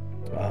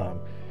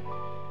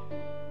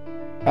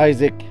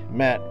 Isaac,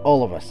 Matt,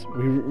 all of us.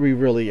 We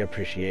really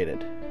appreciate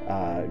it.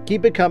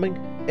 Keep it coming.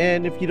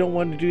 And if you don't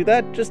want to do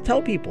that, just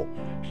tell people.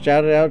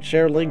 Shout it out,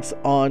 share links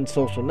on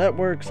social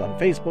networks, on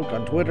Facebook,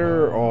 on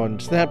Twitter, on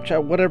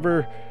Snapchat,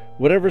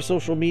 whatever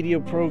social media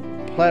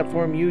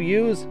platform you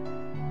use.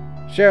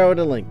 Share out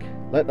a link.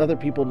 Let other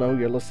people know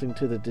you're listening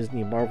to the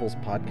Disney Marvels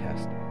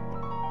podcast.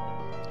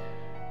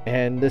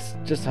 And this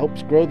just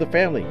helps grow the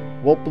family.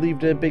 Walt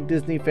believed in a big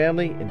Disney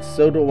family, and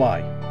so do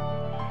I.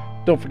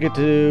 Don't forget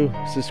to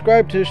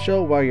subscribe to the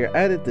show while you're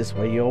at it. This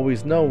way you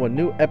always know when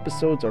new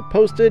episodes are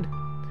posted.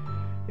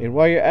 And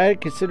while you're at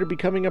it, consider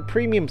becoming a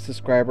premium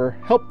subscriber.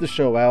 Help the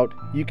show out.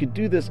 You can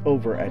do this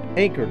over at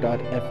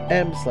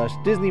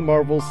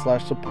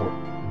anchor.fm/DisneyMarvels/support.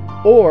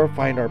 Or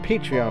find our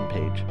Patreon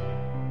page.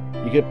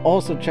 You can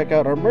also check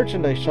out our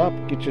merchandise shop.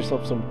 Get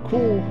yourself some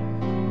cool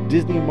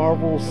Disney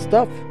Marvel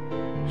stuff.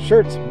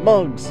 Shirts,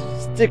 mugs,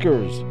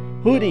 stickers,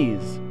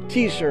 hoodies,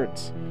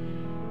 t-shirts.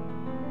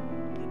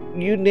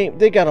 You name,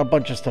 they got a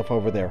bunch of stuff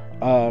over there.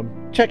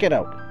 Check it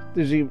out.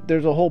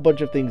 There's a whole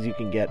bunch of things you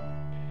can get.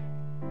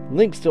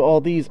 Links to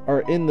all these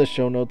are in the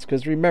show notes,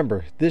 because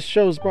remember, this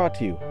show is brought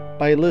to you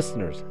by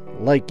listeners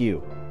like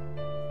you.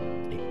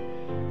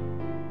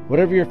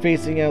 Whatever you're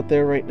facing out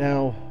there right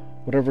now,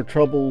 whatever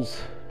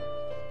troubles,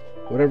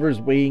 whatever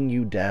is weighing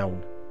you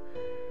down,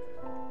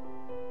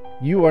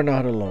 you are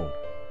not alone.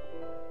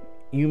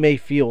 You may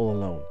feel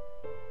alone.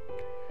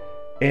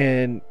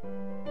 And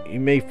you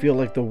may feel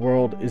like the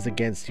world is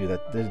against you,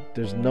 that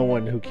there's no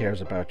one who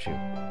cares about you.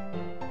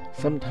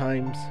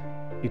 Sometimes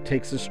it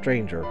takes a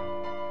stranger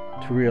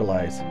to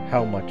realize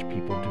how much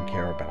people do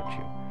care about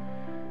you.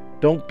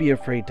 Don't be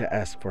afraid to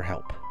ask for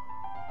help.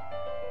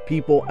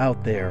 People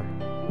out there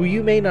who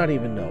you may not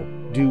even know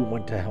do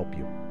want to help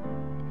you.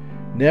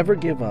 Never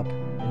give up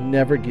and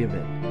never give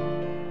in.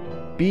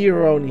 Be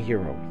your own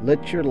hero.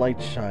 Let your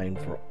light shine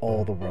for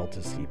all the world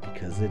to see,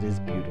 because it is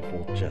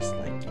beautiful just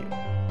like you.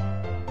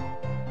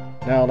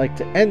 Now I'd like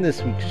to end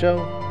this week's show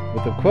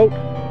with a quote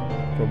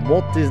from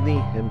Walt Disney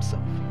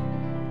himself.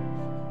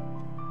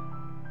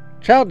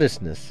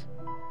 Childishness,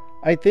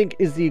 I think,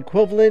 is the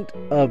equivalent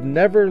of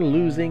never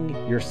losing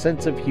your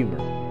sense of humor.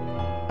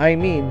 I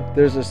mean,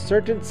 there's a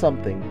certain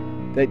something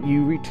that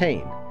you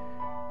retain.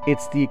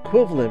 It's the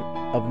equivalent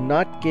of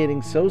not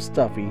getting so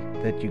stuffy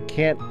that you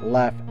can't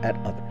laugh at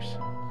others.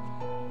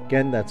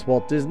 Again, that's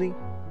Walt Disney.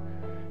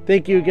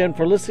 Thank you again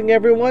for listening,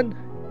 everyone,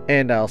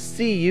 and I'll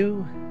see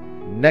you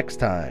next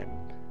time.